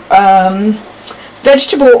the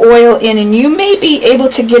vegetable oil in, and you may be able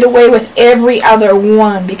to get away with every other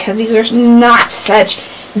one because these are not such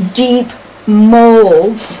deep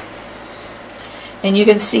molds. And you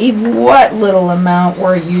can see what little amount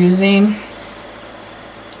we're using.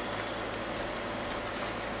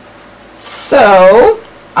 So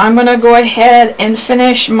I'm going to go ahead and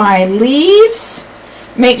finish my leaves.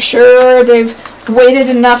 Make sure they've waited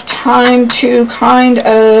enough time to kind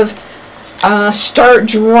of start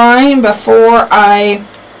drying before I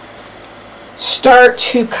start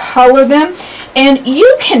to color them. And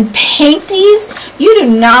you can paint these. You do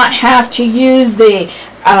not have to use the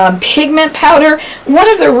pigment powder. One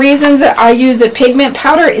of the reasons that I use the pigment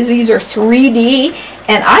powder is these are 3D,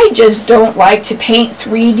 and I just don't like to paint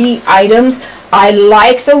 3D items. I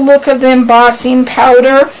like the look of the embossing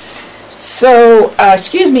powder, so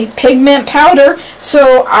pigment powder,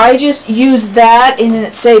 so I just use that, and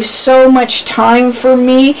it saves so much time for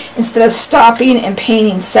me instead of stopping and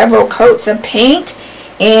painting several coats of paint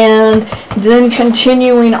and then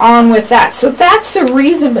continuing on with that. So that's the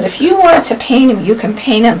reason. But if you wanted to paint them, you can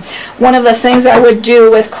paint them. One of the things I would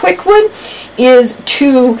do with Quikwood is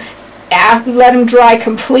to let them dry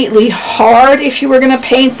completely hard if you were going to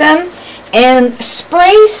paint them, and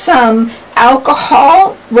spray some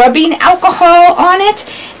alcohol, rubbing alcohol on it,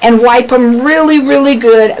 and wipe them really, really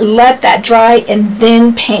good. Let that dry and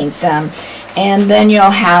then paint them. And then you'll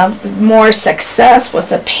have more success with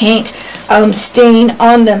the paint staying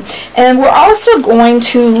on them. And we're also going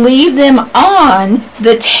to leave them on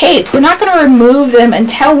the tape. We're not going to remove them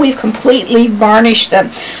until we've completely varnished them.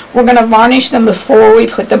 We're going to varnish them before we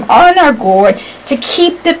put them on our gourd to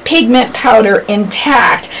keep the pigment powder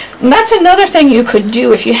intact. And that's another thing you could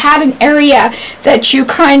do if you had an area that you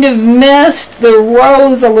kind of missed the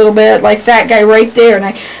rows a little bit, like that guy right there.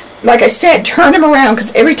 And like I said, turn him around,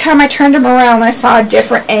 because every time I turned him around I saw a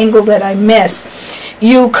different angle that I missed.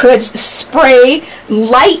 You could spray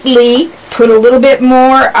lightly, put a little bit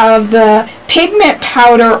more of the pigment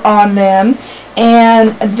powder on them,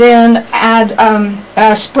 and then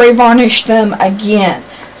add spray varnish them again.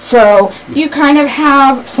 So you kind of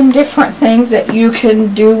have some different things that you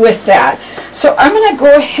can do with that. So I'm going to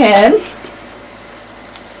go ahead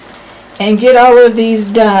and get all of these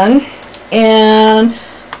done, and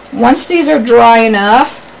once these are dry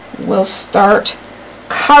enough, we'll start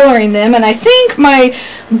coloring them. And I think my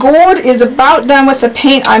gourd is about done with the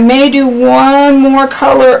paint. I may do one more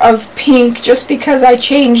color of pink just because I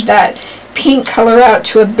changed that pink color out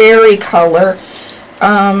to a berry color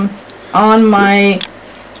on my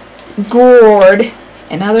gourd.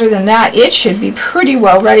 And other than that, it should be pretty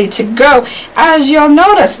well ready to go. As you'll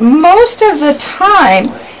notice, most of the time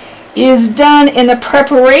is done in the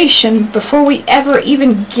preparation before we ever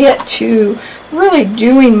even get to really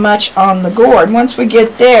doing much on the gourd. Once we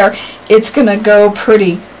get there, it's going to go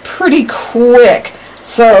pretty quick.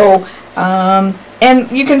 So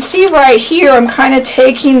and you can see right here, I'm kind of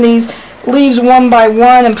taking these leaves one by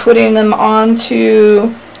one and putting them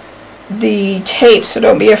onto the tape, so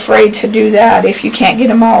don't be afraid to do that if you can't get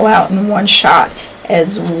them all out in one shot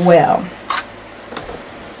as well.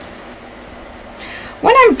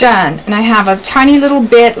 When I'm done and I have a tiny little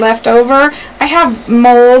bit left over, I have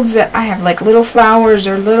molds that I have like little flowers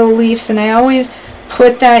or little leaves, and I always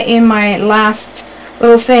put that in my last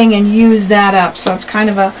little thing and use that up. So it's kind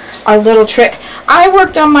of a little trick. I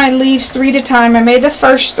worked on my leaves 3 at a time. I made the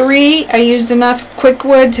first 3. I used enough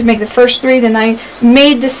Quikwood to make the first 3. Then I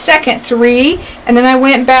made the second 3, and then I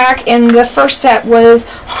went back, and the first set was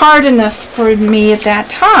hard enough for me at that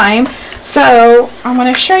time. So I'm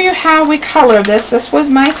going to show you how we color this. This was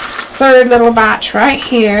my 3rd little batch right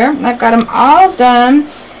here. I've got them all done,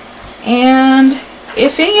 and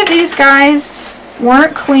if any of these guys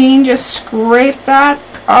weren't clean, just scrape that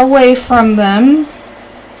away from them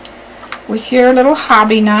with your little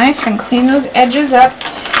hobby knife and clean those edges up.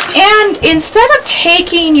 And instead of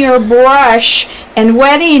taking your brush and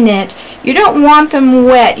wetting it, you don't want them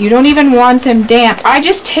wet. You don't even want them damp. I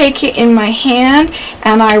just take it in my hand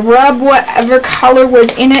and I rub whatever color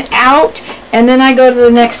was in it out, and then I go to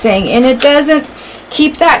the next thing. And it doesn't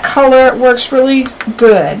keep that color. It works really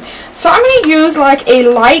good. So I'm going to use like a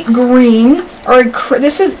light green, or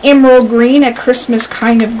this is emerald green, a Christmas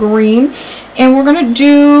kind of green. And we're going to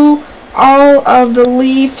do all of the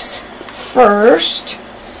leaves first.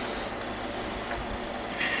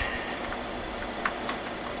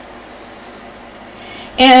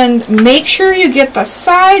 And make sure you get the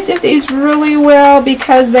sides of these really well,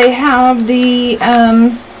 because they have the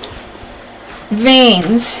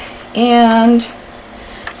veins, and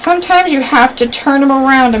sometimes you have to turn them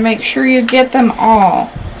around to make sure you get them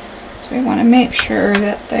all. So we want to make sure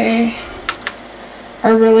that they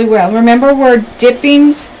are really well. Remember, we're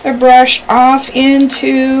dipping the brush off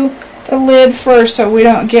into the lid first so we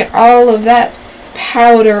don't get all of that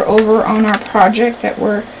powder over on our project that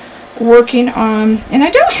we're working on. And I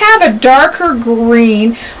don't have a darker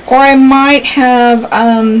green, or I might have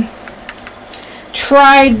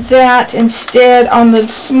tried that instead on the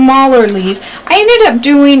smaller leaf. I ended up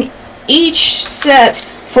doing each set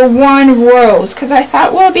for 1 rose, because I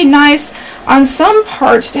thought, well, it'd be nice on some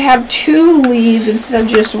parts to have 2 leaves instead of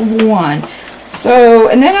just 1. So,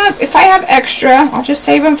 and then if I have extra, I'll just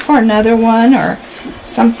save them for another one or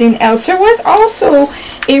something else. There was also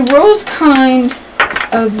a rose kind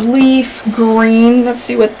of leaf green. Let's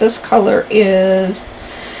see what this color is.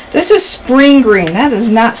 This is spring green. That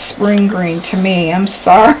is not spring green to me. I'm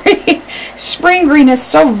sorry. Spring green is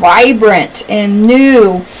so vibrant and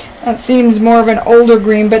new. That seems more of an older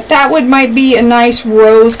green, but that might be a nice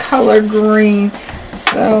rose color green.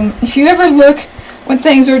 So if you ever look when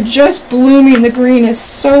things are just blooming, the green is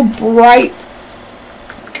so bright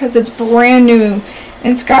because it's brand new.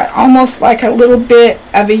 And it's got almost like a little bit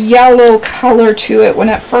of a yellow color to it when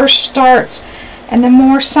it first starts. And the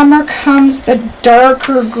more summer comes, the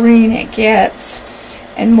darker green it gets.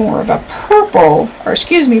 And more of a purple, or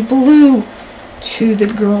excuse me, blue to the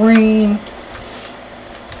green.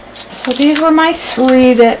 So these were my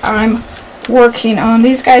 3 that I'm working on.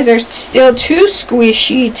 These guys are still too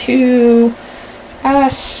squishy to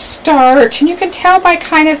start. And you can tell by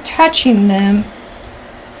kind of touching them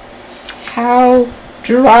how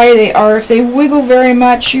dry they are. If they wiggle very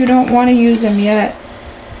much, you don't want to use them yet,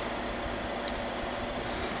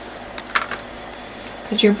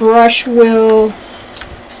 because your brush will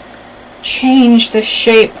change the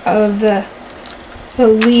shape of the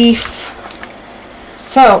leaf.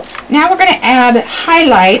 So now we're going to add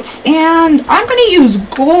highlights, and I'm going to use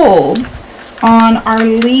gold on our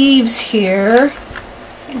leaves here,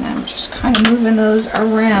 and I'm just kind of moving those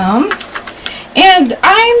around. And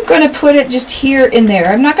I'm going to put it just here in there.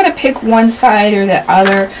 I'm not going to pick one side or the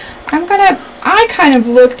other. I kind of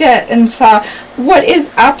looked at and saw what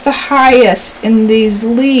is up the highest in these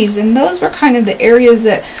leaves, and those were kind of the areas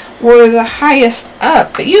that were the highest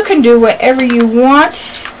up. But you can do whatever you want.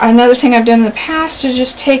 Another thing I've done in the past is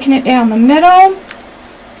just taking it down the middle.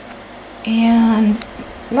 And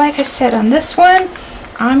like I said on this one,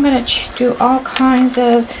 I'm going to do all kinds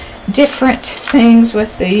of different things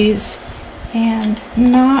with these and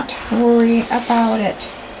not worry about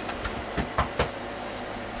it.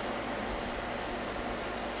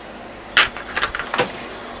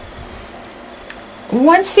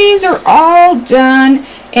 Once these are all done,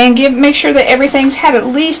 and make sure that everything's had at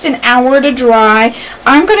least an hour to dry,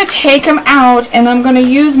 I'm going to take them out and I'm going to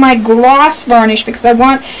use my gloss varnish, because I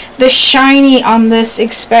want the shiny on this,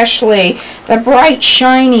 especially the bright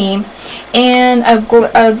shiny, and a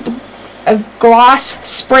gloss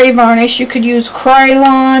spray varnish. You could use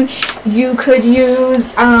Krylon, you could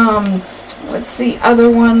use what's the other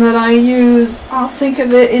one that I use, I'll think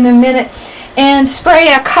of it in a minute, and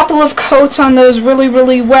spray a couple of coats on those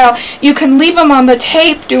really well. You can leave them on the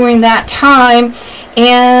tape during that time,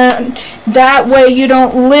 and that way you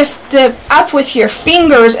don't lift it up with your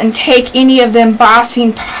fingers and take any of the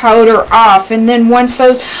embossing powder off. And then once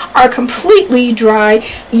those are completely dry,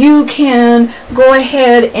 you can go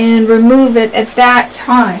ahead and remove it at that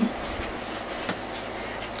time.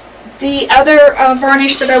 The other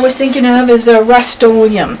varnish that I was thinking of is a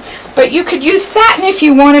Rust-Oleum. But you could use satin if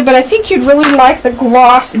you wanted, but I think you'd really like the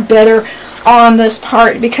gloss better on this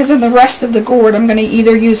part, because in the rest of the gourd I'm going to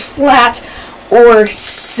either use flat or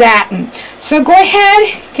satin. So go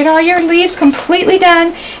ahead, get all your leaves completely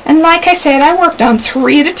done, and like I said, I worked on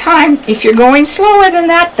 3 at a time. If you're going slower than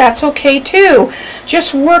that, that's okay too.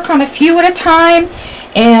 Just work on a few at a time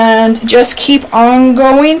and just keep on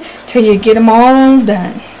going till you get them all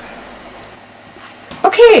done.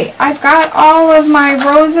 Okay, I've got all of my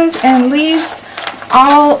roses and leaves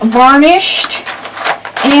all varnished,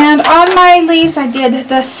 and on my leaves I did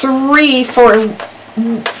the 3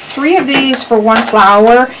 of these for 1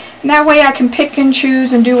 flower, and that way I can pick and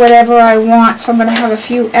choose and do whatever I want. So I'm going to have a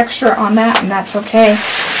few extra on that, and that's okay.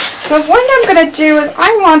 So what I'm going to do is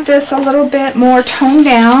I want this a little bit more toned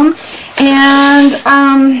down, and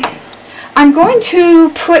I'm going to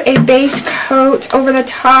put a base coat over the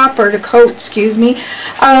top, or the coat, excuse me,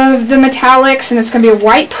 of the metallics, and it's going to be a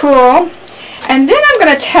white pearl. And then I'm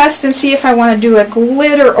going to test and see if I want to do a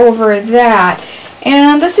glitter over that.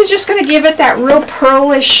 And this is just going to give it that real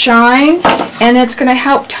pearlish shine, and it's going to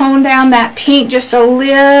help tone down that pink just a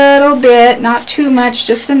little bit, not too much,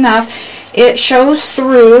 just enough. It shows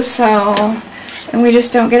through, so and we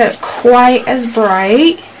just don't get it quite as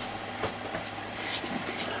bright.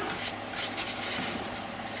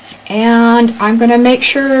 And I'm going to make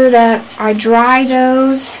sure that I dry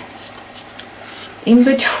those in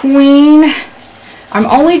between. I'm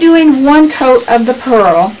only doing 1 coat of the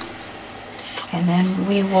pearl, and then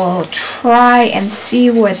we will try and see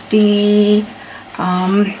what the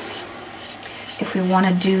if we want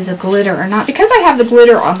to do the glitter or not. Because I have the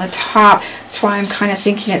glitter on the top, that's why I'm kind of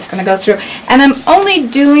thinking it's going to go through. And I'm only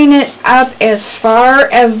doing it up as far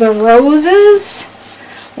as the roses.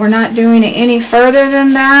 We're not doing it any further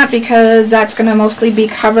than that because that's going to mostly be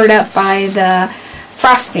covered up by the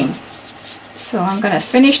frosting. So I'm going to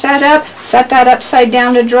finish that up, set that upside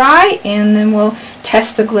down to dry, and then we'll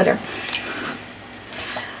test the glitter.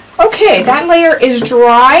 Okay, that layer is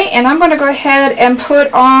dry, and I'm going to go ahead and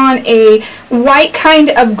put on a white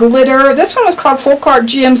kind of glitter. This one was called Folk Art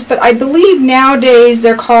Gems, but I believe nowadays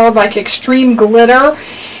they're called like Extreme Glitter.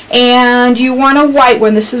 And you want a white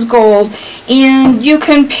one. This is gold. And you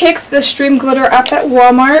can pick the stream glitter up at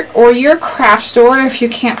Walmart or your craft store if you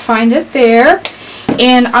can't find it there.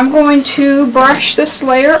 And I'm going to brush this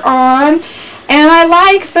layer on. And I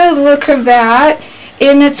like the look of that.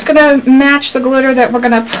 And it's going to match the glitter that we're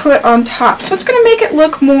going to put on top. So it's going to make it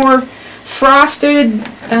look more frosted,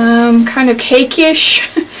 kind of cake-ish,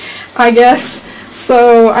 I guess.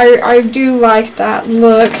 So I do like that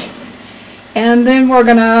look. And then we're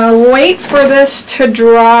going to wait for this to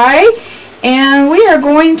dry. And we are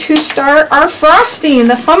going to start our frosting,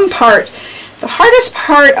 the fun part. The hardest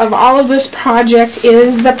part of all of this project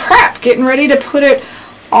is the prep, getting ready to put it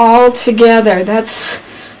all together. That's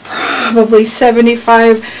probably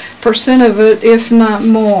 75% of it, if not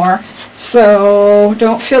more. So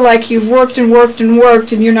don't feel like you've worked and worked and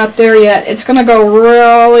worked and you're not there yet. It's going to go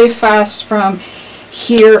really fast from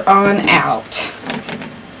here on out.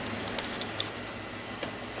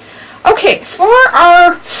 Okay, for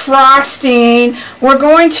our frosting, we're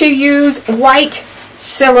going to use white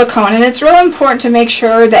silicone, and it's really important to make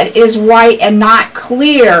sure that it is white and not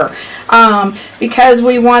clear, because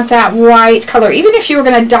we want that white color. Even if you were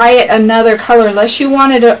going to dye it another color, unless you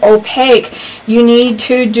wanted it opaque, you need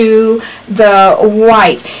to do the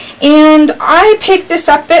white. And I picked this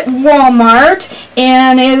up at Walmart,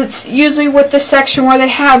 and it's usually with the section where they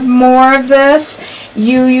have more of this.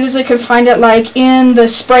 You usually can find it like in the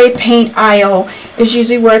spray paint aisle is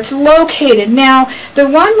usually where it's located. Now, the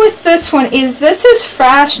one with this one is this is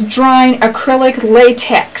fast drying acrylic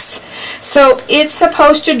latex. So it's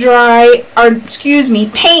supposed to dry, or excuse me,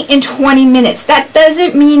 paint in 20 minutes. That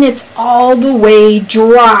doesn't mean it's all the way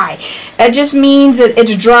dry. It just means that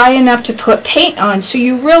it's dry enough to put paint on. So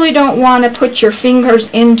you really don't want to put your fingers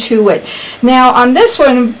into it. Now on this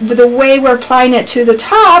one, the way we're applying it to the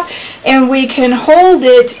top, and we can hold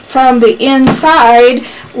it from the inside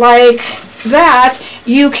like that,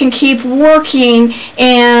 you can keep working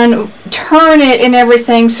and turn it and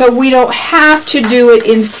everything, so we don't have to do it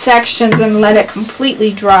in sections and let it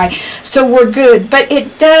completely dry. So we're good. But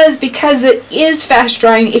it does, because it is fast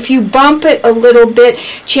drying, if you bump it a little bit,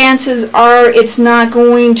 chances are it's not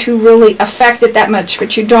going to really affect it that much,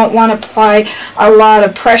 but you don't want to apply a lot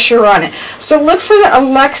of pressure on it. So look for the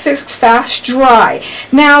Alexis Fast Dry.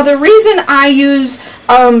 Now the reason I use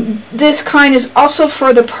this kind is also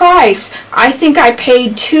for the price. I think I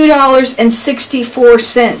paid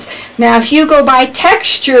 $2.64. Now if you go buy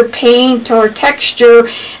texture paint or texture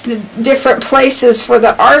different places for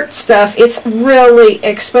the art stuff, it's really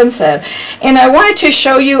expensive. And I wanted to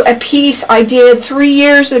show you a piece I did 3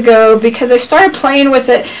 years ago because I started playing with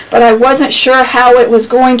it, but I wasn't sure how it was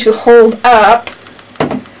going to hold up.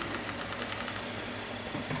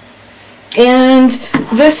 And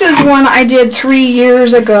this is one I did 3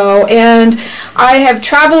 years ago, and I have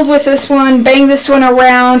traveled with this one, banged this one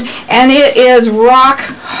around, and it is rock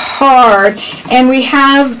hard. And we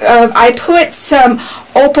have, I put some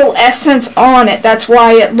opalescence on it. That's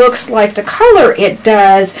why it looks like the color it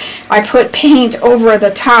does. I put paint over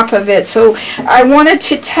the top of it. So I wanted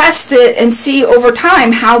to test it and see over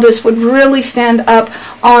time how this would really stand up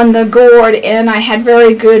on the gourd, and I had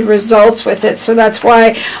very good results with it. So that's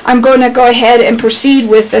why I'm going to go ahead and proceed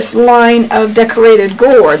with this line of decorated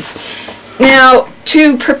gourds. Now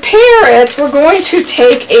to prepare it, we're going to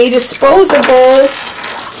take a disposable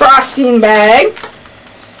frosting bag.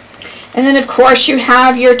 And then of course you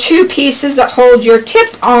have your 2 pieces that hold your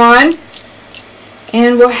tip on,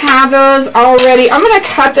 and we'll have those already. I'm going to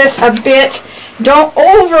cut this a bit. Don't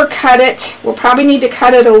overcut it. We'll probably need to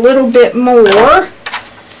cut it a little bit more.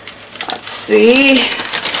 Let's see.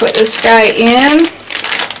 Put this guy in.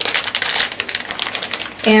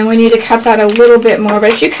 And we need to cut that a little bit more.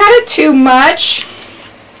 But if you cut it too much,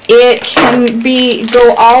 it can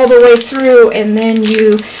go all the way through, and then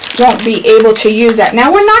you won't be able to use that.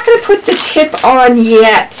 Now we're not going to put the tip on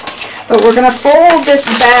yet, but we're going to fold this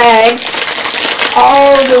bag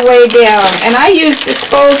all the way down. And I use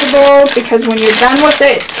disposable because when you're done with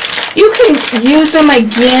it, you can use them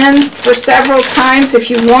again for several times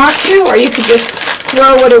if you want to, or you could just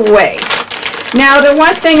throw it away. Now the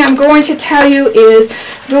one thing I'm going to tell you is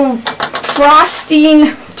the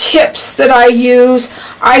frosting tips that I use,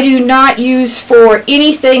 I do not use for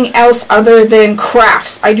anything else other than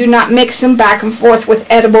crafts. I do not mix them back and forth with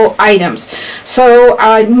edible items. So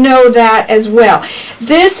know that as well.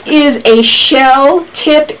 This is a shell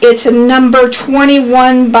tip. It's a number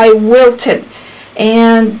 21 by Wilton.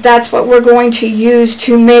 And that's what we're going to use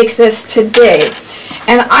to make this today.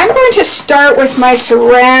 And I'm going to start with my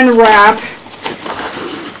saran wrap,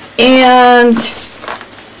 and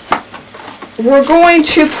we're going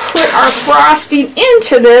to put our frosting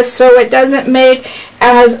into this so it doesn't make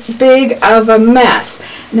as big of a mess.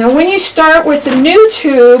 Now when you start with the new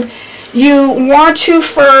tube, you want to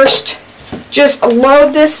first just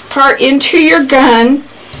load this part into your gun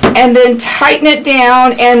and then tighten it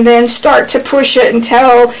down and then start to push it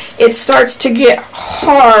until it starts to get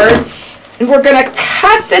hard. And we're going to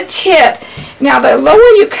cut the tip. Now the lower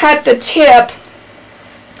you cut the tip,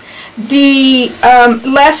 the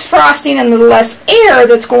less frosting and the less air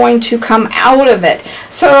that's going to come out of it.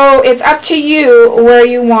 So it's up to you where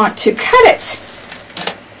you want to cut it.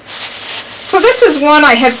 So this is one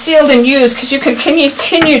I have sealed and used because you can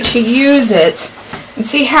continue to use it, and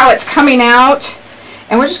see how it's coming out.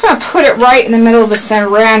 And we're just going to put it right in the middle of the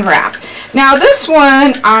saran wrap. Now this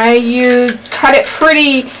one, cut it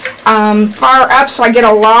pretty far up so I get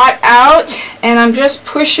a lot out, and I'm just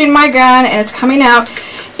pushing my gun and it's coming out.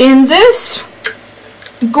 In this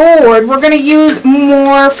gourd, we're going to use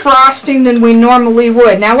more frosting than we normally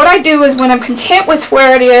would. Now what I do is when I'm content with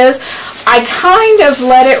where it is, I kind of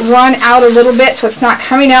let it run out a little bit so it's not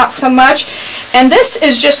coming out so much. And this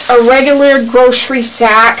is just a regular grocery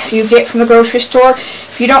sack you get from the grocery store.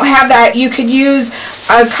 If you don't have that, you could use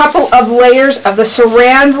a couple of layers of the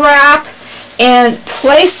saran wrap and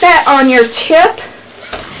place that on your tip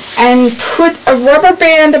and put a rubber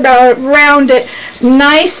band around it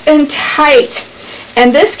nice and tight.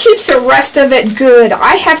 And this keeps the rest of it good.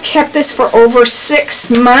 I have kept this for over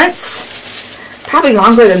 6 months, probably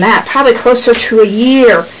longer than that, probably closer to a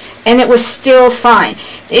year, and it was still fine.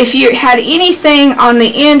 If you had anything on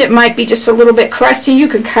the end, it might be just a little bit crusty. You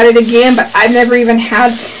could cut it again, but I've never even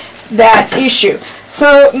had that issue.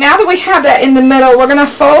 So now that we have that in the middle, we're going to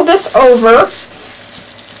fold this over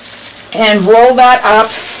and roll that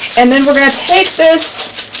up, and then we're going to take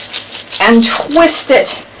this and twist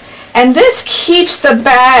it. And this keeps the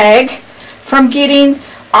bag from getting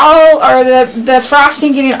all, or the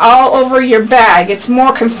frosting getting all over your bag. It's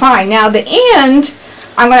more confined. Now the end,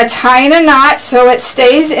 I'm going to tie in a knot so it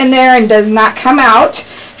stays in there and does not come out.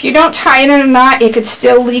 If you don't tie it in a knot, it could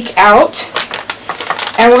still leak out.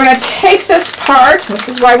 And we're going to take this part, this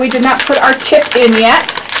is why we did not put our tip in yet,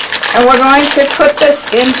 and we're going to put this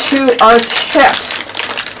into our tip.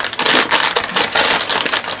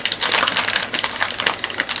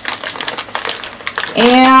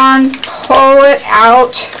 And pull it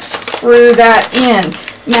out through that end.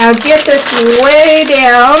 Now get this way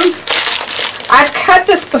down. I've cut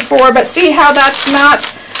this before, but see how that's not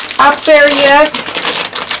up there yet?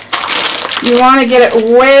 You want to get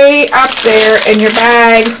it way up there and your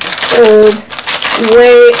bag pulled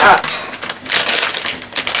way up.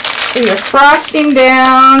 So your frosting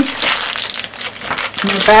down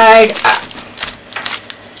and your bag up.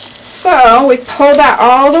 So we pull that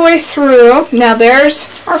all the way through. Now there's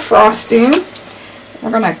our frosting. We're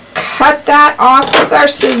going to cut that off with our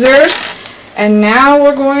scissors. And now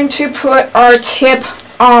we're going to put our tip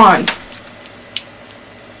on.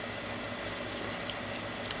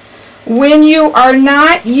 When you are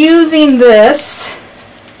not using this,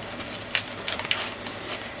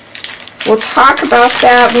 we'll talk about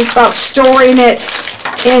that, about storing it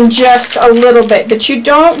in just a little bit, but you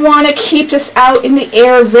don't want to keep this out in the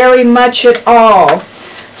air very much at all.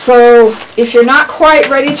 So if you're not quite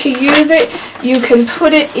ready to use it, you can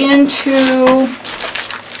put it into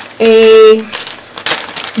a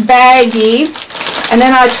baggie, and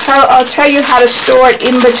then I'll tell you how to store it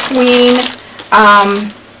in between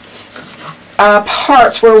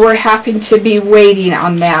parts where we're having to be waiting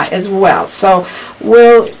on that as well. So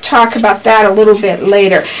we'll talk about that a little bit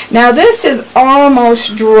later. Now this is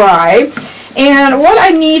almost dry, and what I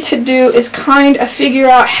need to do is kind of figure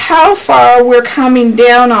out how far we're coming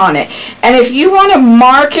down on it. And if you want to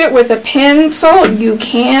mark it with a pencil, you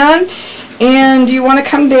can. And you want to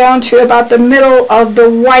come down to about the middle of the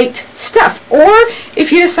white stuff. Or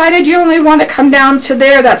if you decided you only want to come down to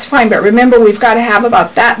there, that's fine. But remember, we've got to have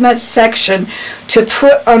about that much section to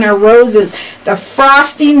put on our roses. The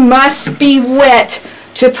frosting must be wet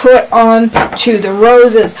to put on to the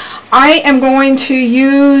roses. I am going to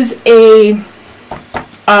use a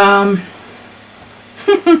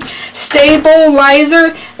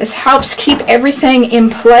stabilizer. This helps keep everything in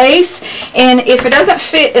place, and if it doesn't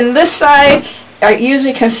fit in this side, it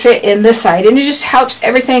usually can fit in this side, and it just helps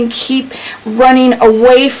everything keep running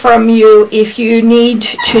away from you if you need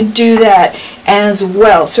to do that as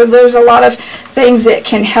well. So there's a lot of things that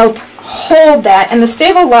can help hold that, and the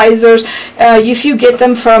stabilizers, if you get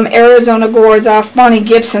them from Arizona Gourds off Bonnie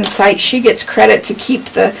Gibson's site, she gets credit to keep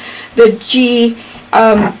the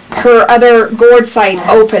her other gourd site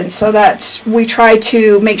open, so that we try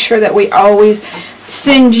to make sure that we always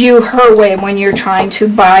send you her way when you're trying to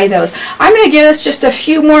buy those. I'm going to give this just a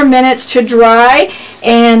few more minutes to dry,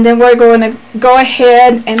 and then we're going to go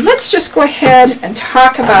ahead and let's just go ahead and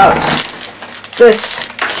talk about this.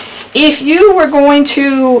 If you were going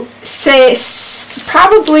to say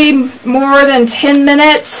probably more than 10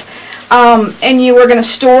 minutes and you were going to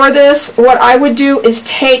store this, what I would do is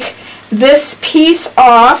take this piece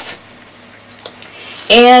off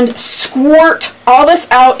and squirt all this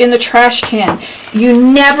out in the trash can.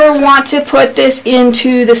 You never want to put this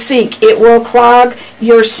into the sink. It will clog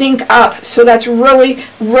your sink up. So that's really,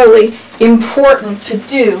 really important to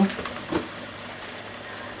do.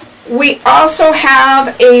 We also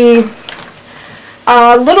have a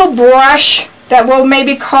little brush that we'll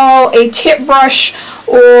maybe call a tip brush,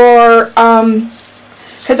 or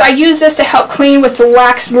because I use this to help clean with the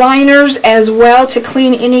wax liners as well, to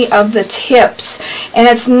clean any of the tips, and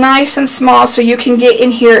it's nice and small so you can get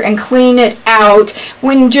in here and clean it out.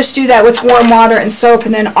 When just do that with warm water and soap,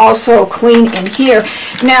 and then also clean in here.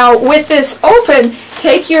 Now with this open,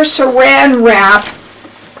 take your saran wrap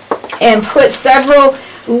and put several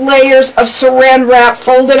layers of saran wrap,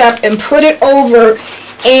 fold it up and put it over,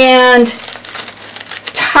 and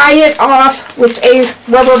tie it off with a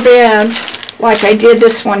rubber band like I did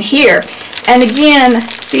this one here. And again,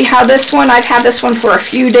 see how this one, I've had this one for a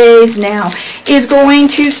few days now, is going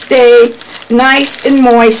to stay nice and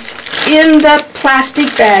moist in the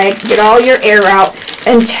plastic bag. Get all your air out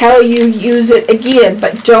until you use it again,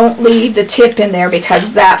 but don't leave the tip in there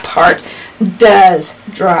because that part does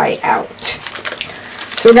dry out.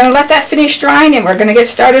 So we're going to let that finish drying, and we're going to get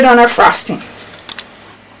started on our frosting.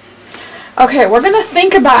 Okay, we're going to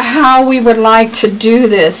think about how we would like to do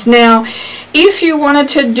this. Now, if you wanted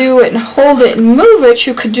to do it and hold it and move it,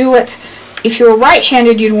 you could do it. If you were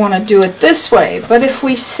right-handed, you'd want to do it this way. But if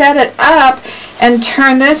we set it up and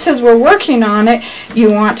turn this as we're working on it,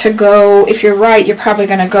 you want to go, if you're right, you're probably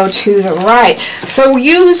going to go to the right. So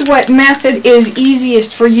use what method is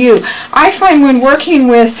easiest for you. I find when working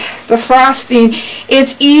with the frosting,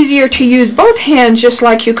 it's easier to use both hands, just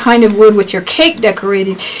like you kind of would with your cake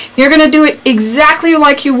decorating. You're going to do it exactly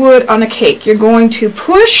like you would on a cake. You're going to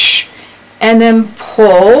push and then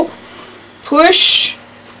pull, push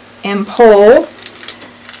and pull,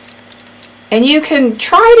 and you can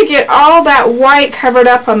try to get all that white covered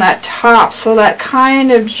up on that top, so that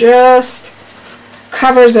kind of just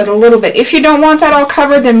covers it a little bit. If you don't want that all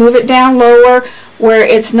covered, then move it down lower where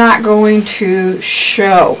it's not going to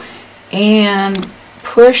show, and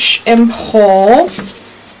push and pull.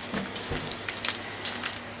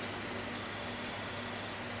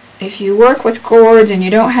 If you work with gourds and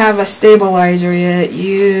you don't have a stabilizer yet,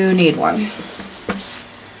 you need one.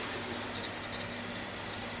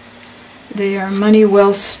 They are money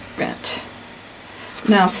well spent.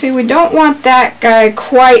 Now see, we don't want that guy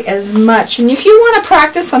quite as much, and if you want to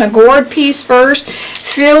practice on a gourd piece first,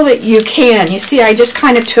 feel that you can. You see, I just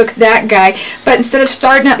kind of took that guy, but instead of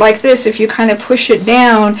starting it like this, if you kind of push it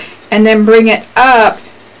down and then bring it up,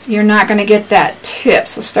 you're not going to get that tip.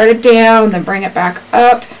 So start it down, then bring it back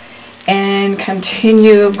up, and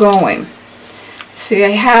continue going. See,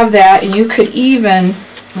 I have that, and you could even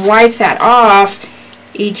wipe that off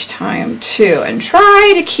each time too, and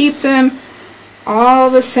try to keep them all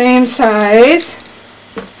the same size.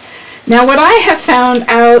 Now what I have found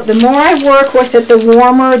out, the more I work with it, the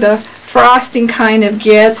warmer the frosting kind of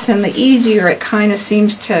gets, and the easier it kind of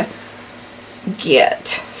seems to get.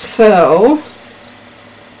 So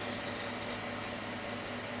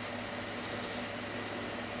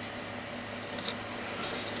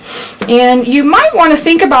and you might want to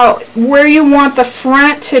think about where you want the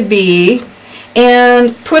front to be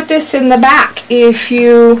and put this in the back if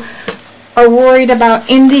you are worried about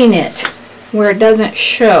ending it where it doesn't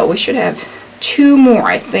show. We should have two more,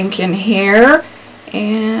 I think, in here,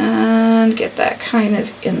 and get that kind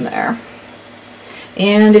of in there.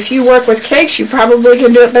 And if you work with cakes, you probably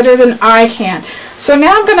can do it better than I can. So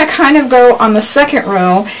now I'm going to kind of go on the second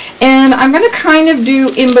row, and I'm going to kind of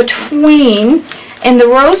do in between, and the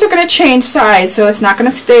rows are going to change size, so it's not going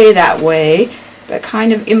to stay that way, but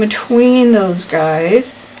kind of in between those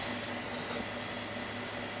guys.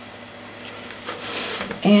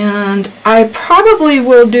 And I probably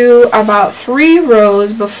will do about 3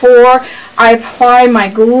 rows before I apply my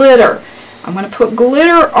glitter. I'm going to put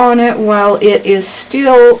glitter on it while it is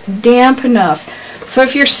still damp enough. So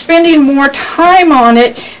if you're spending more time on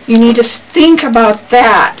it, you need to think about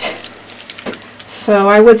that. So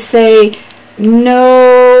I would say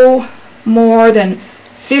no more than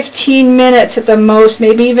 15 minutes at the most,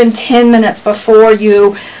 maybe even 10 minutes before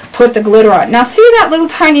you put the glitter on. Now see that little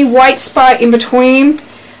tiny white spot in between?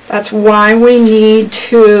 That's why we need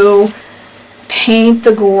to paint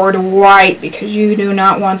the gourd white, because you do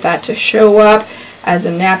not want that to show up as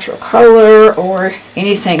a natural color or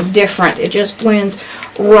anything different. It just blends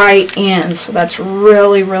right in, so that's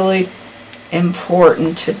really, really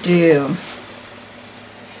important to do.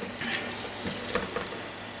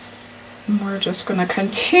 We're just going to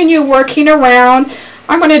continue working around.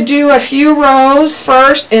 I'm going to do a few rows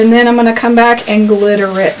first, and then I'm going to come back and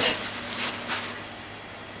glitter it.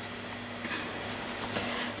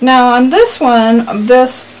 Now on this one,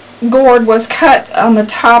 this gourd was cut on the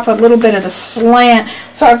top a little bit at a slant,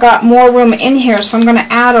 so I've got more room in here, so I'm going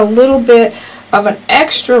to add a little bit of an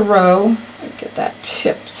extra row. Get that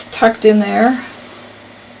tip tucked in there.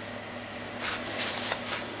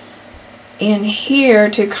 In here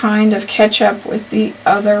to kind of catch up with the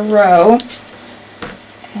other row,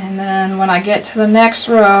 and then when I get to the next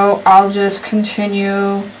row, I'll just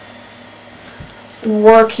continue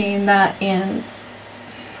working that in.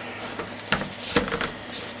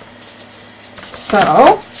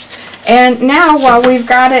 So, and now while we've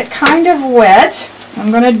got it kind of wet,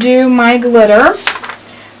 I'm going to do my glitter.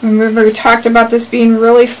 Remember, we talked about this being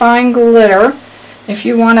really fine glitter. If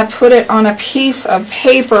you want to put it on a piece of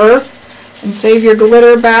paper and save your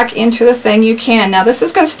glitter back into the thing, you can. Now this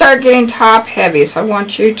is going to start getting top heavy, so I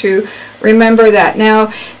want you to remember that.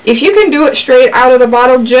 Now if you can do it straight out of the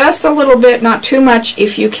bottle, just a little bit, not too much.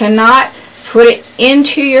 If you cannot, put it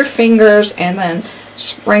into your fingers and then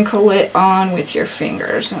sprinkle it on with your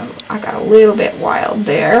fingers. I got a little bit wild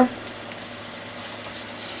there.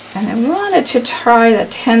 And I wanted to try the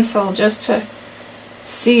tinsel just to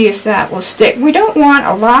see if that will stick. We don't want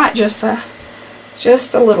a lot, just a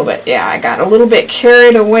little bit. Yeah, I got a little bit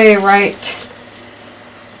carried away right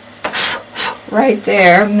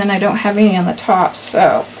there, and then I don't have any on the top,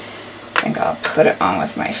 so I think I'll put it on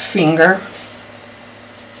with my finger.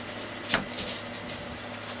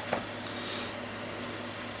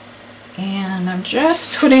 And I'm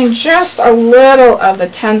just putting just a little of the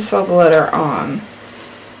tinsel glitter on,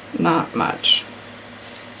 not much.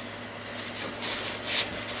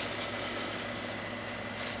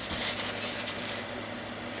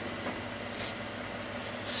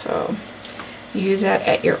 So use that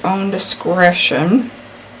at your own discretion.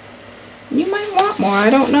 You might want more,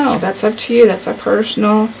 I don't know. That's up to you. That's a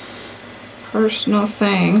personal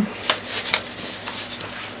thing.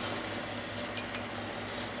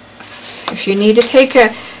 If you need to take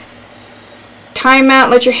a time out,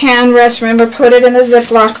 let your hand rest. Remember, put it in the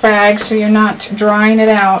Ziploc bag so you're not drying it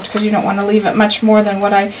out, because you don't want to leave it much more than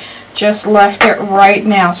what I just left it right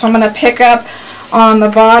now. So I'm going to pick up on the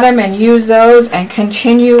bottom and use those and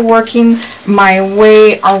continue working my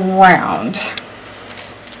way around.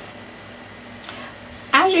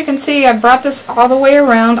 As you can see, I brought this all the way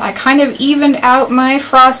around. I kind of evened out my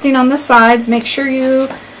frosting on the sides. Make sure you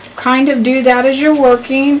kind of do that as you're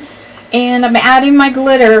working. And I'm adding my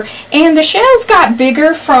glitter, and the shells got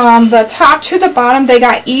bigger from the top to the bottom. They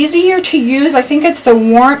got easier to use. I think it's the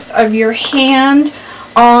warmth of your hand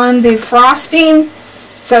on the frosting.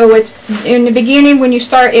 So it's in the beginning, when you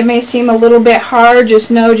start, it may seem a little bit hard.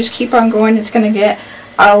 Just know, just keep on going. It's going to get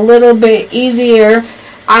a little bit easier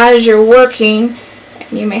as you're working.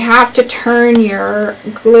 And you may have to turn your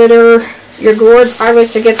glitter, your gourd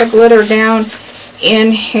sideways to get the glitter down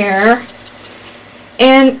in here.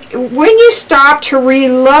 And when you stop to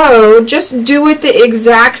reload, just do it the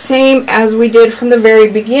exact same as we did from the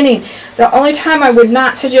very beginning. The only time I would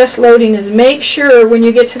not suggest loading is make sure when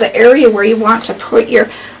you get to the area where you want to put your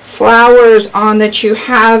flowers on that you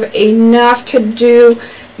have enough to do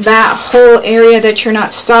that whole area, that you're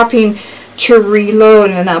not stopping to reload.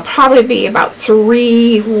 And there'll probably be about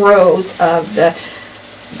 3 rows of the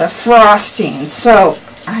frosting. So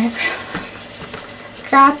I've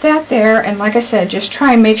got that there, and like I said, just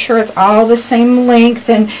try and make sure it's all the same length.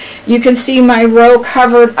 And you can see my row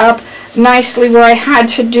covered up nicely where I had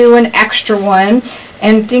to do an extra one,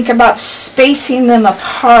 and think about spacing them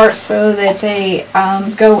apart so that they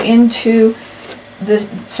go into this,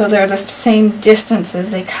 so they're the same distance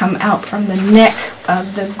as they come out from the neck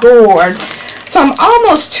of the gourd. So I'm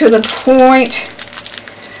almost to the point.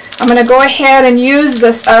 I'm going to go ahead and use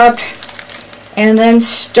this up and then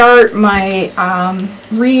start my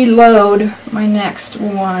reload my next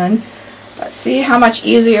one. But see how much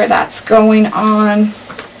easier that's going on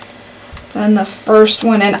than the first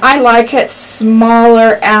one, and I like it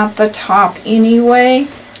smaller at the top anyway.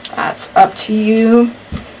 That's up to you,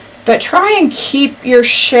 but try and keep your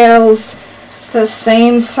shells the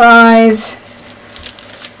same size,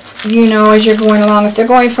 you know, as you're going along. If they're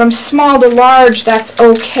going from small to large, that's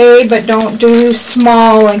okay, but don't do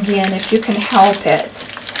small again if you can help it.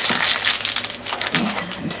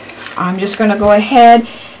 And I'm just going to go ahead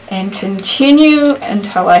and continue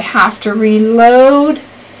until I have to reload,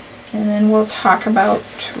 and then we'll talk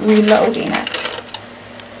about reloading it.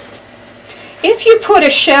 If you put a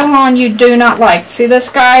shell on you do not like, see this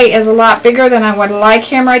guy is a lot bigger than I would like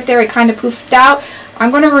him right there. He kind of poofed out.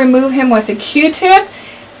 I'm going to remove him with a Q-tip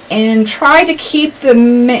and try to keep the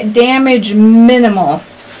damage minimal.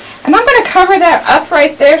 And I'm going to cover that up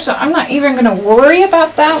right there, so I'm not even going to worry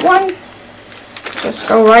about that one. Just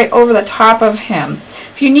go right over the top of him.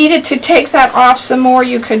 If you needed to take that off some more,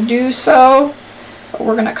 you could do so. But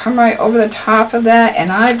we're going to come right over the top of that,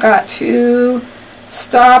 and I've got to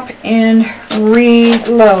stop and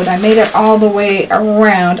reload. I made it all the way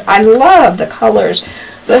around. I love the colors.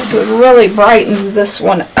 This really brightens this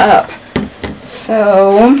one up.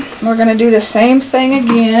 So we're going to do the same thing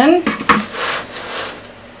again.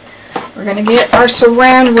 We're going to get our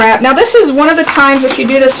saran wrap. Now this is one of the times, if you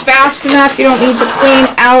do this fast enough, you don't need to clean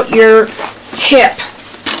out your tip,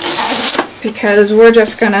 because we're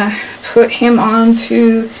just going to put him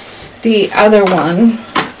onto the other one.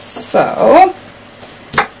 So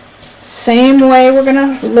same way, we're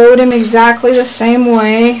going to load him exactly the same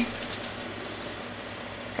way.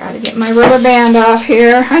 Got to get my rubber band off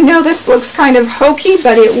here. I know this looks kind of hokey,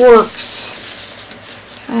 but it works.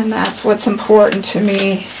 And that's what's important to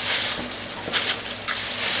me.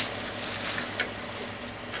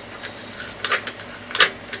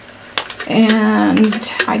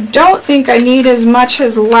 And I don't think I need as much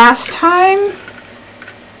as last time.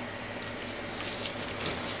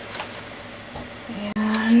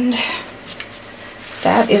 And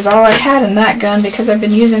that is all I had in that gun, because I've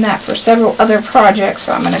been using that for several other projects,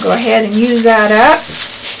 so I'm going to go ahead and use that up.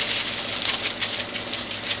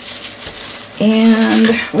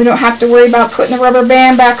 And we don't have to worry about putting the rubber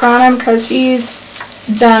band back on him, because he's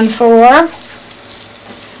done for.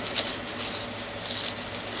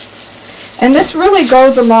 And this really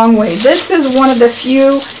goes a long way. This is one of the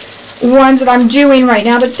few ones that I'm doing right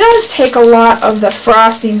now that does take a lot of the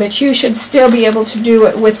frosting, but you should still be able to do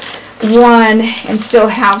it with one and still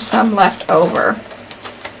have some left over.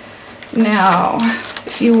 Now,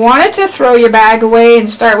 if you wanted to throw your bag away and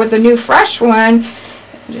start with the new fresh one,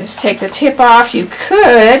 just take the tip off, you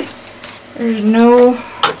could. There's no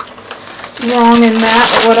wrong in that,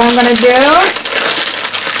 but what I'm going to do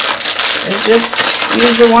is just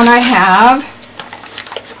use the one I have,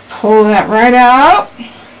 pull that right out.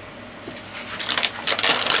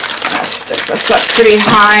 I'll stick this up pretty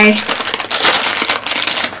high.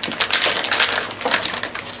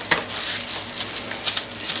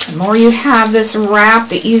 The more you have this wrap,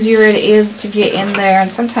 the easier it is to get in there, and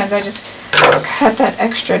sometimes I just cut that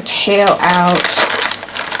extra tail out.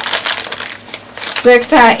 Stick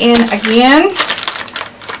that in again.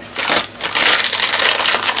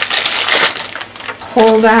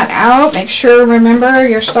 Pull that out. Make sure, remember,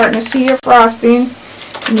 you're starting to see your frosting.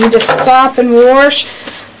 You need to stop and wash.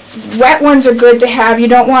 Wet ones are good to have. You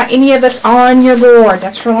don't want any of this on your gourd.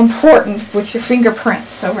 That's real important with your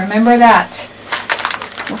fingerprints, so remember that.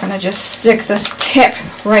 We're going to just stick this tip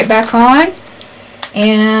right back on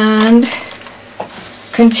and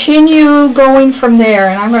continue going from there.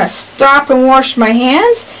 And I'm going to stop and wash my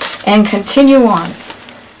hands and continue on.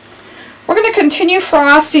 We're going to continue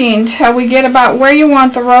frosting until we get about where you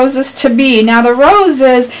want the roses to be. Now the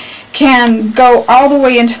roses can go all the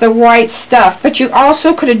way into the white stuff, but you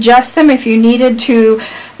also could adjust them if you needed to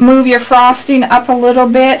move your frosting up a little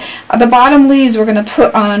bit. The bottom leaves we're going to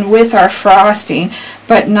put on with our frosting,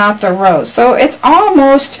 but not the rose. So it's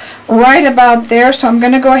almost right about there, so I'm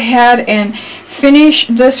going to go ahead and finish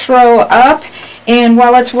this row up, and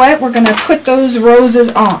while it's wet we're going to put those roses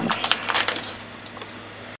on.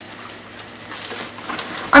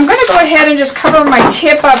 I'm going to go ahead and just cover my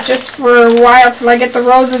tip up just for a while till I get the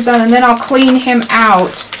roses done, and then I'll clean him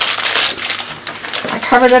out. I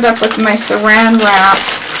covered it up with my saran wrap.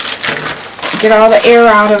 Get all the air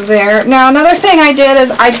out of there. Now another thing I did is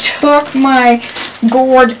I took my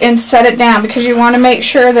gourd and set it down, because you want to make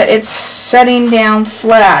sure that it's setting down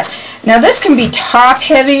flat. Now this can be top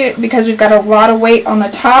heavy because we've got a lot of weight on the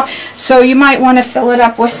top, so you might want to fill it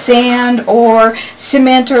up with sand or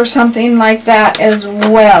cement or something like that as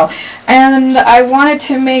well. And I wanted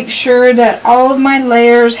to make sure that all of my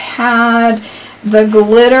layers had the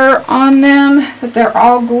glitter on them, that they're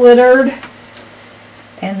all glittered.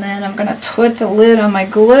 And then I'm going to put the lid on my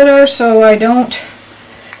glitter so I don't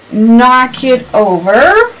knock it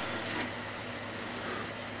over.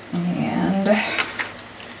 And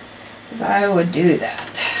as I would do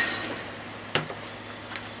that.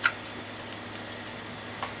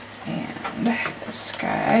 And this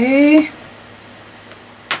guy.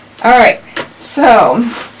 Alright, so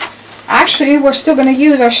actually we're still going to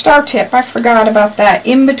use our star tip. I forgot about that.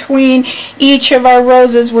 In between each of our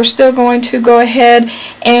roses, we're still going to go ahead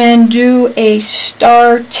and do a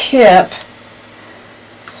star tip.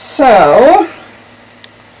 So,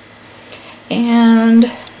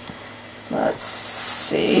 and let's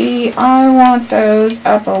see, I want those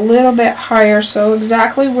up a little bit higher, so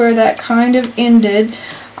exactly where that kind of ended,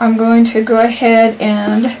 I'm going to go ahead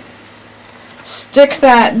and stick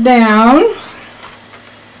that down.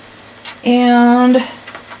 And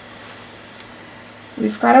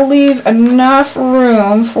we've got to leave enough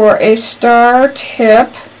room for a star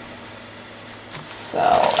tip. So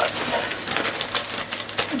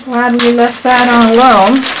I'm glad we left that on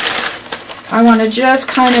alone. I want to just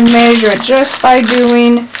kind of measure it just by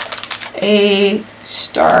doing a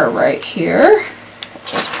star right here,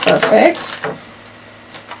 which is perfect.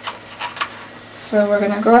 So we're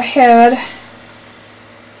going to go ahead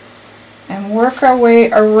and work our way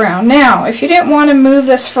around. Now, if you didn't want to move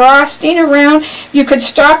this frosting around, you could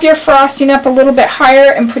stop your frosting up a little bit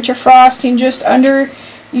higher and put your frosting just under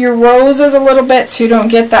your roses a little bit so you don't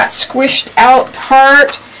get that squished out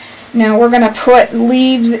part. Now we're going to put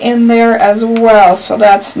leaves in there as well, so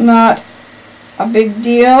that's not a big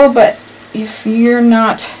deal, but if you're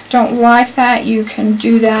don't like that, you can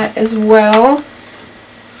do that as well.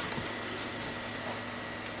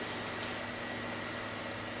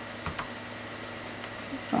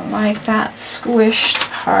 Don't like that squished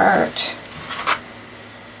part.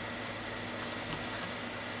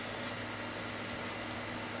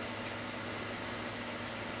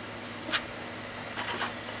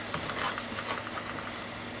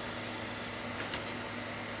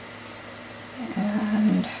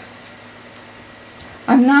 And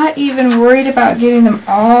I'm not even worried about getting them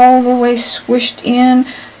all the way squished in,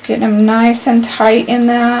 getting them nice and tight in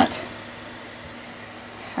that.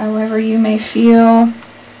 However you may feel.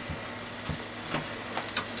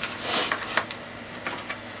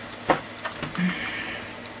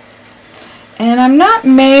 And I'm not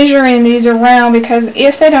measuring these around because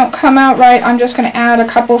if they don't come out right, I'm just going to add a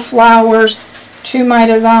couple flowers to my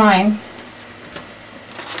design.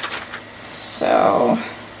 So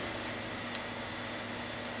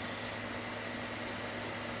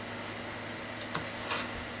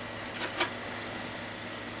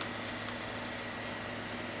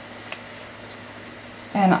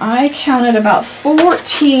and I counted about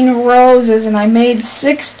 14 roses and I made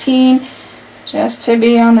 16 just to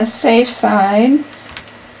be on the safe side.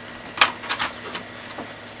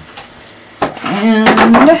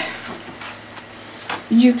 And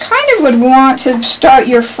you kind of would want to start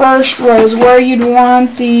your first rose where you'd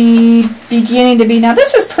want the beginning to be. Now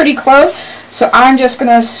this is pretty close, so I'm just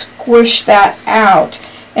going to squish that out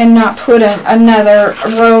and not put another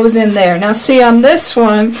rose in there. Now see, on this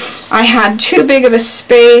one I had too big of a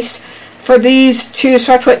space for these two,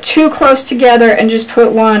 so I put two close together and just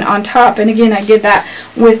put one on top. And again, I did that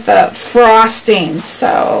with the frosting,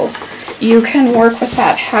 so you can work with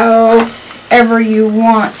that however you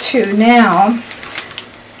want to. Now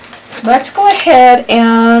let's go ahead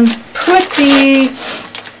and put the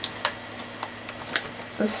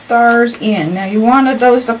stars in. Now you wanted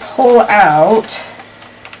those to pull out.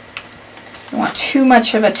 You don't want too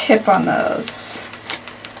much of a tip on those.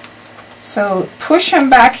 So push them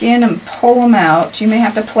back in and pull them out. You may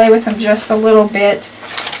have to play with them just a little bit.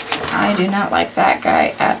 I do not like that guy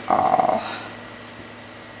at all.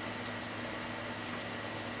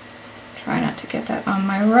 Try not to get that on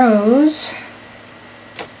my rose.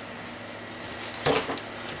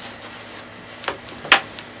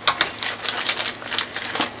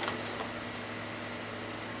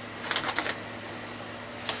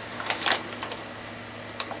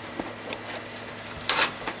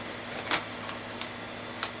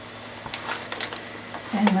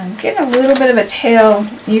 And then get a little bit of a tail.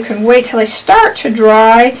 You can wait till they start to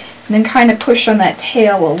dry and then kind of push on that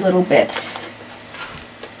tail a little bit.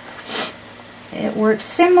 It works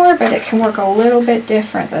similar, but it can work a little bit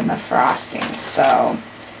different than the frosting. So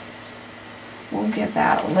We'll give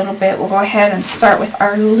that a little bit. We'll go ahead and start with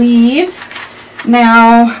our leaves.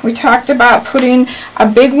 Now, we talked about putting a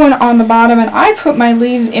big one on the bottom, and I put my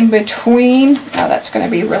leaves in between. Now that's going to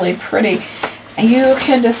be really pretty. And you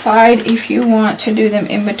can decide if you want to do them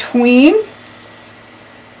in between.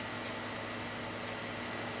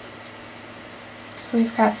 So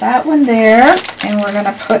we've got that one there, and we're going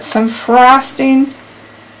to put some frosting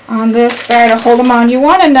on this guy to hold them on. You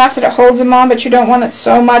want enough that it holds them on, but you don't want it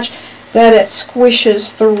so much that it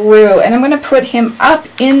squishes through. And I'm going to put him up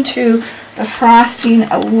into the frosting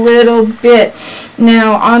a little bit.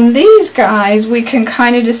 Now on these guys, we can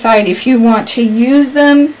kind of decide if you want to use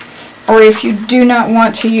them or if you do not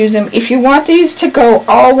want to use them. If you want these to go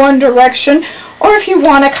all one direction, or if you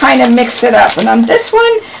want to kind of mix it up. And on this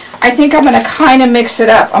one, I think I'm going to kind of mix it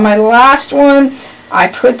up. On my last one, I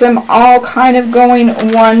put them all kind of going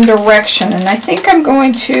one direction. And I think I'm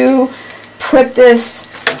going to put this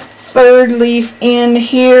third leaf in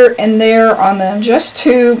here and there on them just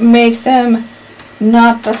to make them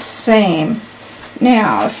not the same.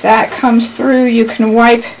 Now, if that comes through, you can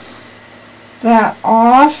wipe that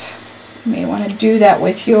off. You may want to do that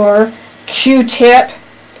with your Q-tip.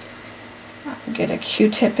 I'll get a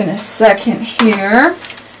Q-tip in a second here.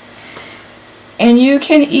 And you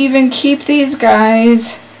can even keep these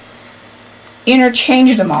guys,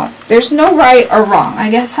 interchange them all. There's no right or wrong. I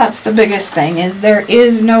guess that's the biggest thing, is there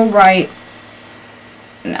is no right.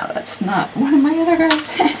 No, that's not one of my other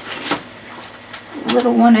guys.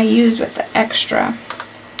 Little one I used with the extra.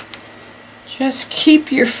 Just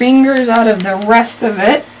keep your fingers out of the rest of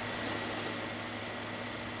it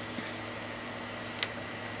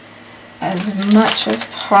as much as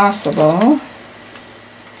possible.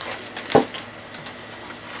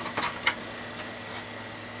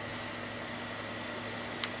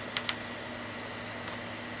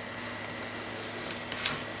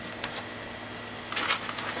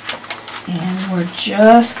 And we're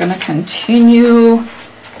just going to continue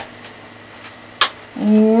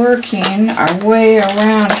working our way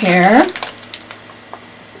around here.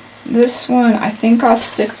 This one, I think I'll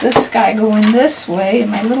stick this guy going this way, and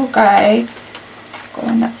my little guy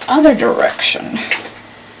going the other direction.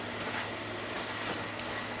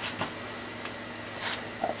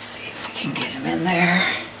 Let's see if we can get him in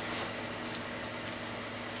there.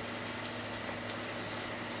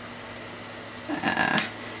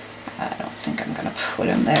 I don't think I'm going to put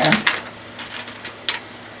him there.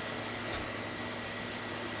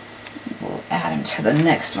 We'll add him to the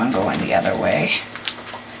next one going the other way.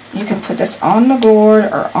 You can put this on the gourd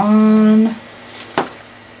or on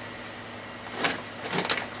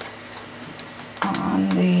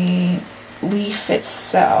the leaf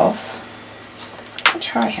itself. I'll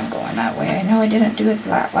try him going that way. I know I didn't do it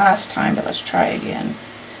that last time, but let's try again.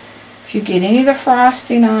 If you get any of the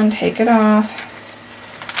frosting on, take it off.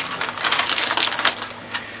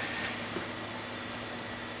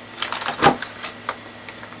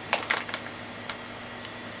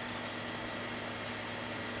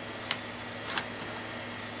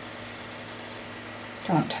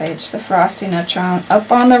 Don't touch the frosting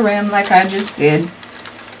up on the rim like I just did.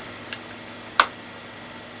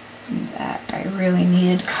 That I really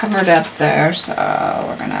needed covered up there, so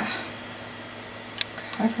we're going to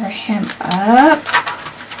cover him up.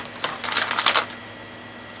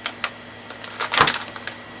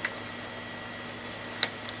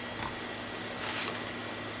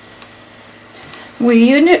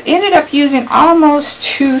 We ended up using almost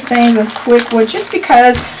 2 things of Quikwood just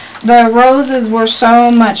because the roses were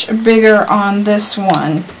so much bigger on this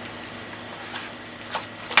one.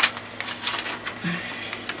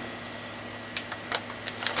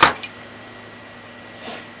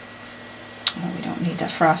 Oh, we don't need the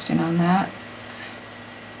frosting on that.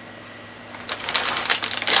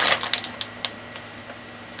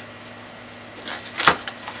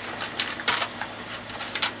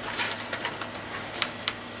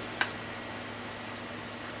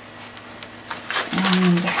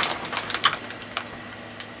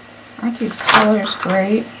 Aren't these colors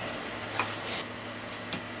great?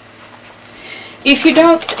 If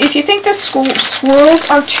you think the swirls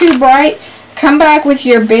are too bright, come back with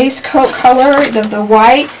your base coat color, the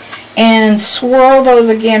white, and swirl those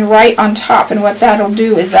again right on top. And what that'll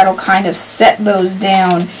do is that'll kind of set those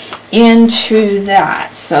down into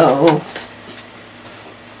that, so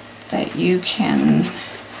that you can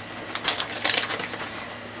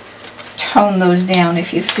tone those down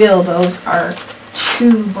if you feel those are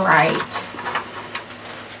too bright.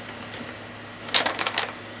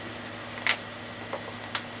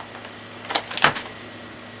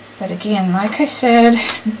 But again, like I said,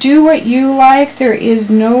 do what you like. There is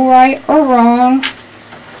no right or wrong.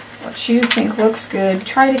 We'll what you think looks good.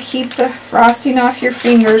 Try to keep the frosting off your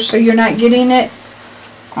fingers so you're not getting it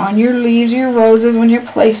on your leaves, your roses when you're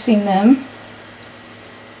placing them.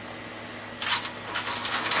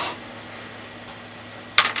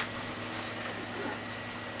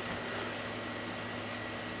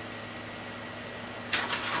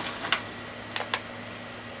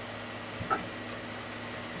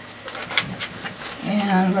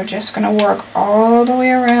 And we're just going to work all the way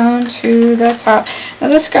around to the top. Now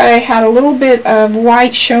this guy had a little bit of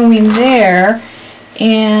white showing there,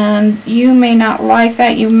 and you may not like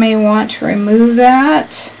that. You may want to remove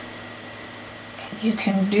that. You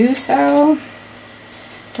can do so.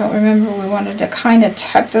 Don't remember, we wanted to kind of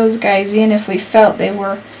tuck those guys in if we felt they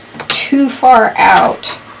were too far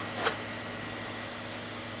out.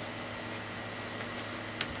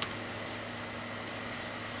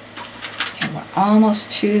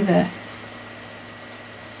 Almost to the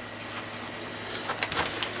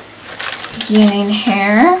beginning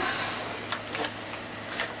here.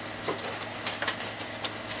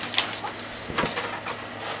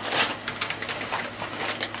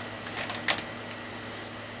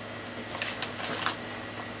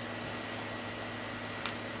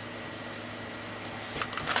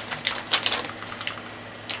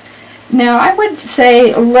 Now I would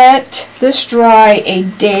say let this dry a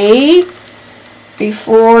day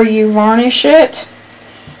before you varnish it,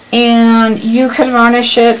 and you could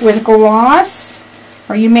varnish it with gloss,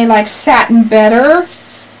 or you may like satin better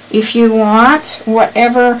if you want.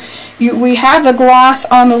 Whatever we have the gloss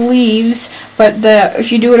on the leaves, but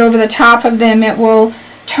if you do it over the top of them, it will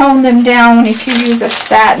tone them down if you use a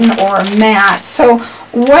satin or a matte. So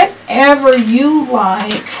whatever you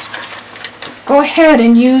like, go ahead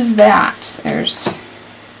and use that. There's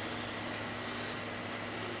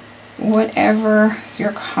whatever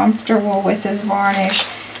you're comfortable with as varnish.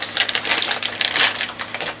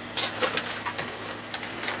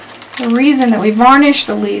 The reason that we varnished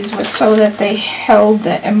the leaves was so that they held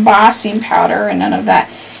the embossing powder and none of that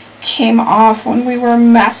came off when we were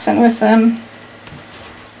messing with them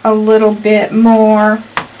a little bit more.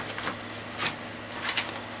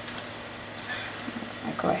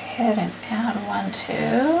 I'll go ahead and add one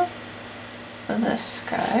too for this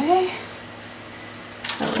guy.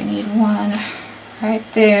 So we need one right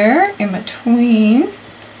there in between,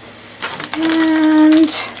 and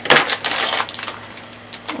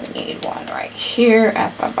we need one right here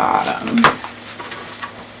at the bottom.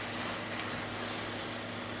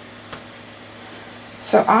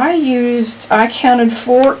 So I counted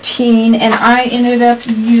 14, and I ended up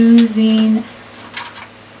using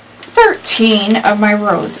 13 of my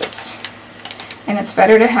roses. And it's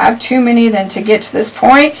better to have too many than to get to this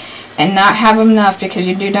point and not have enough, because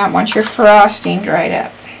you do not want your frosting dried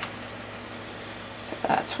up. So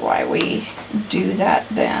that's why we do that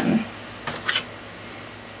then.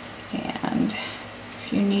 And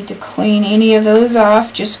if you need to clean any of those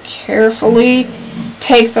off, just carefully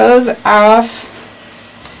take those off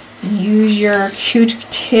and use your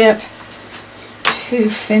Q-tip to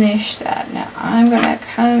finish that. Now I'm going to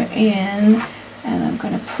come in and I'm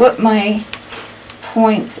going to put my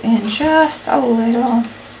points in just a little.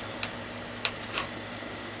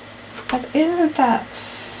 But isn't that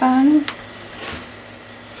fun?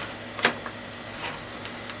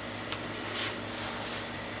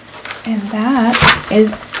 And that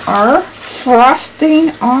is our frosting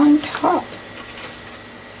on top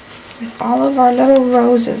with all of our little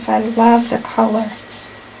roses. I love the color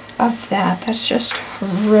of that. That's just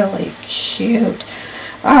really cute.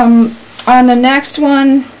 On the next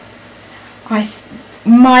one, I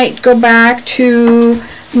might go back to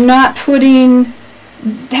not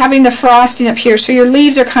having the frosting up here, so your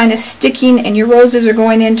leaves are kind of sticking and your roses are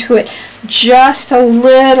going into it just a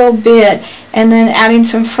little bit, and then adding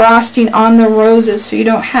some frosting on the roses so you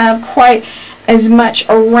don't have quite as much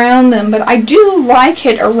around them. But I do like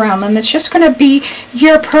it around them. It's just going to be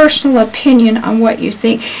your personal opinion on what you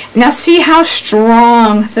think. Now see how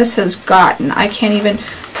strong this has gotten. I can't even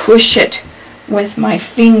push it with my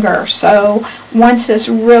finger. So once this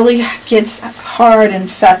really gets hard and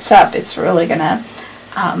sets up, it's really going to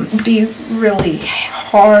be really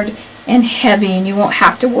hard and heavy, and you won't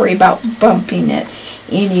have to worry about bumping it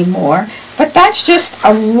anymore. But that's just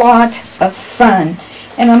a lot of fun.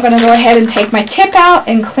 And I'm going to go ahead and take my tip out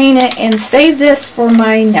and clean it and save this for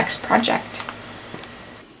my next project.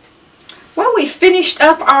 Well, we finished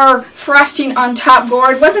up our frosting on top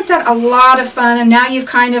gourd. Wasn't that a lot of fun? And now you've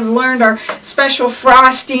kind of learned our special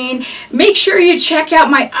frosting. Make sure you check out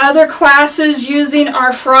my other classes using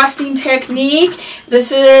our frosting technique.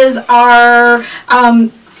 This is our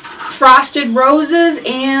frosted roses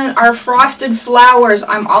and our frosted flowers.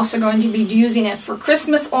 I'm also going to be using it for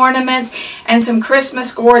Christmas ornaments and some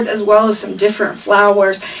Christmas gourds, as well as some different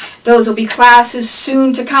flowers. Those will be classes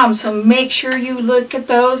soon to come, so make sure you look at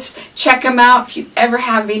those, check them out. If you ever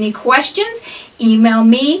have any questions, email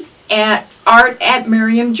me at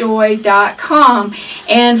art@miriamjoy.com.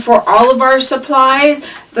 And for all of our supplies,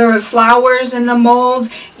 the flowers and the molds,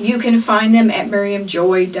 you can find them at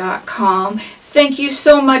miriamjoy.com. Thank you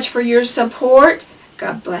so much for your support.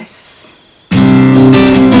 God bless.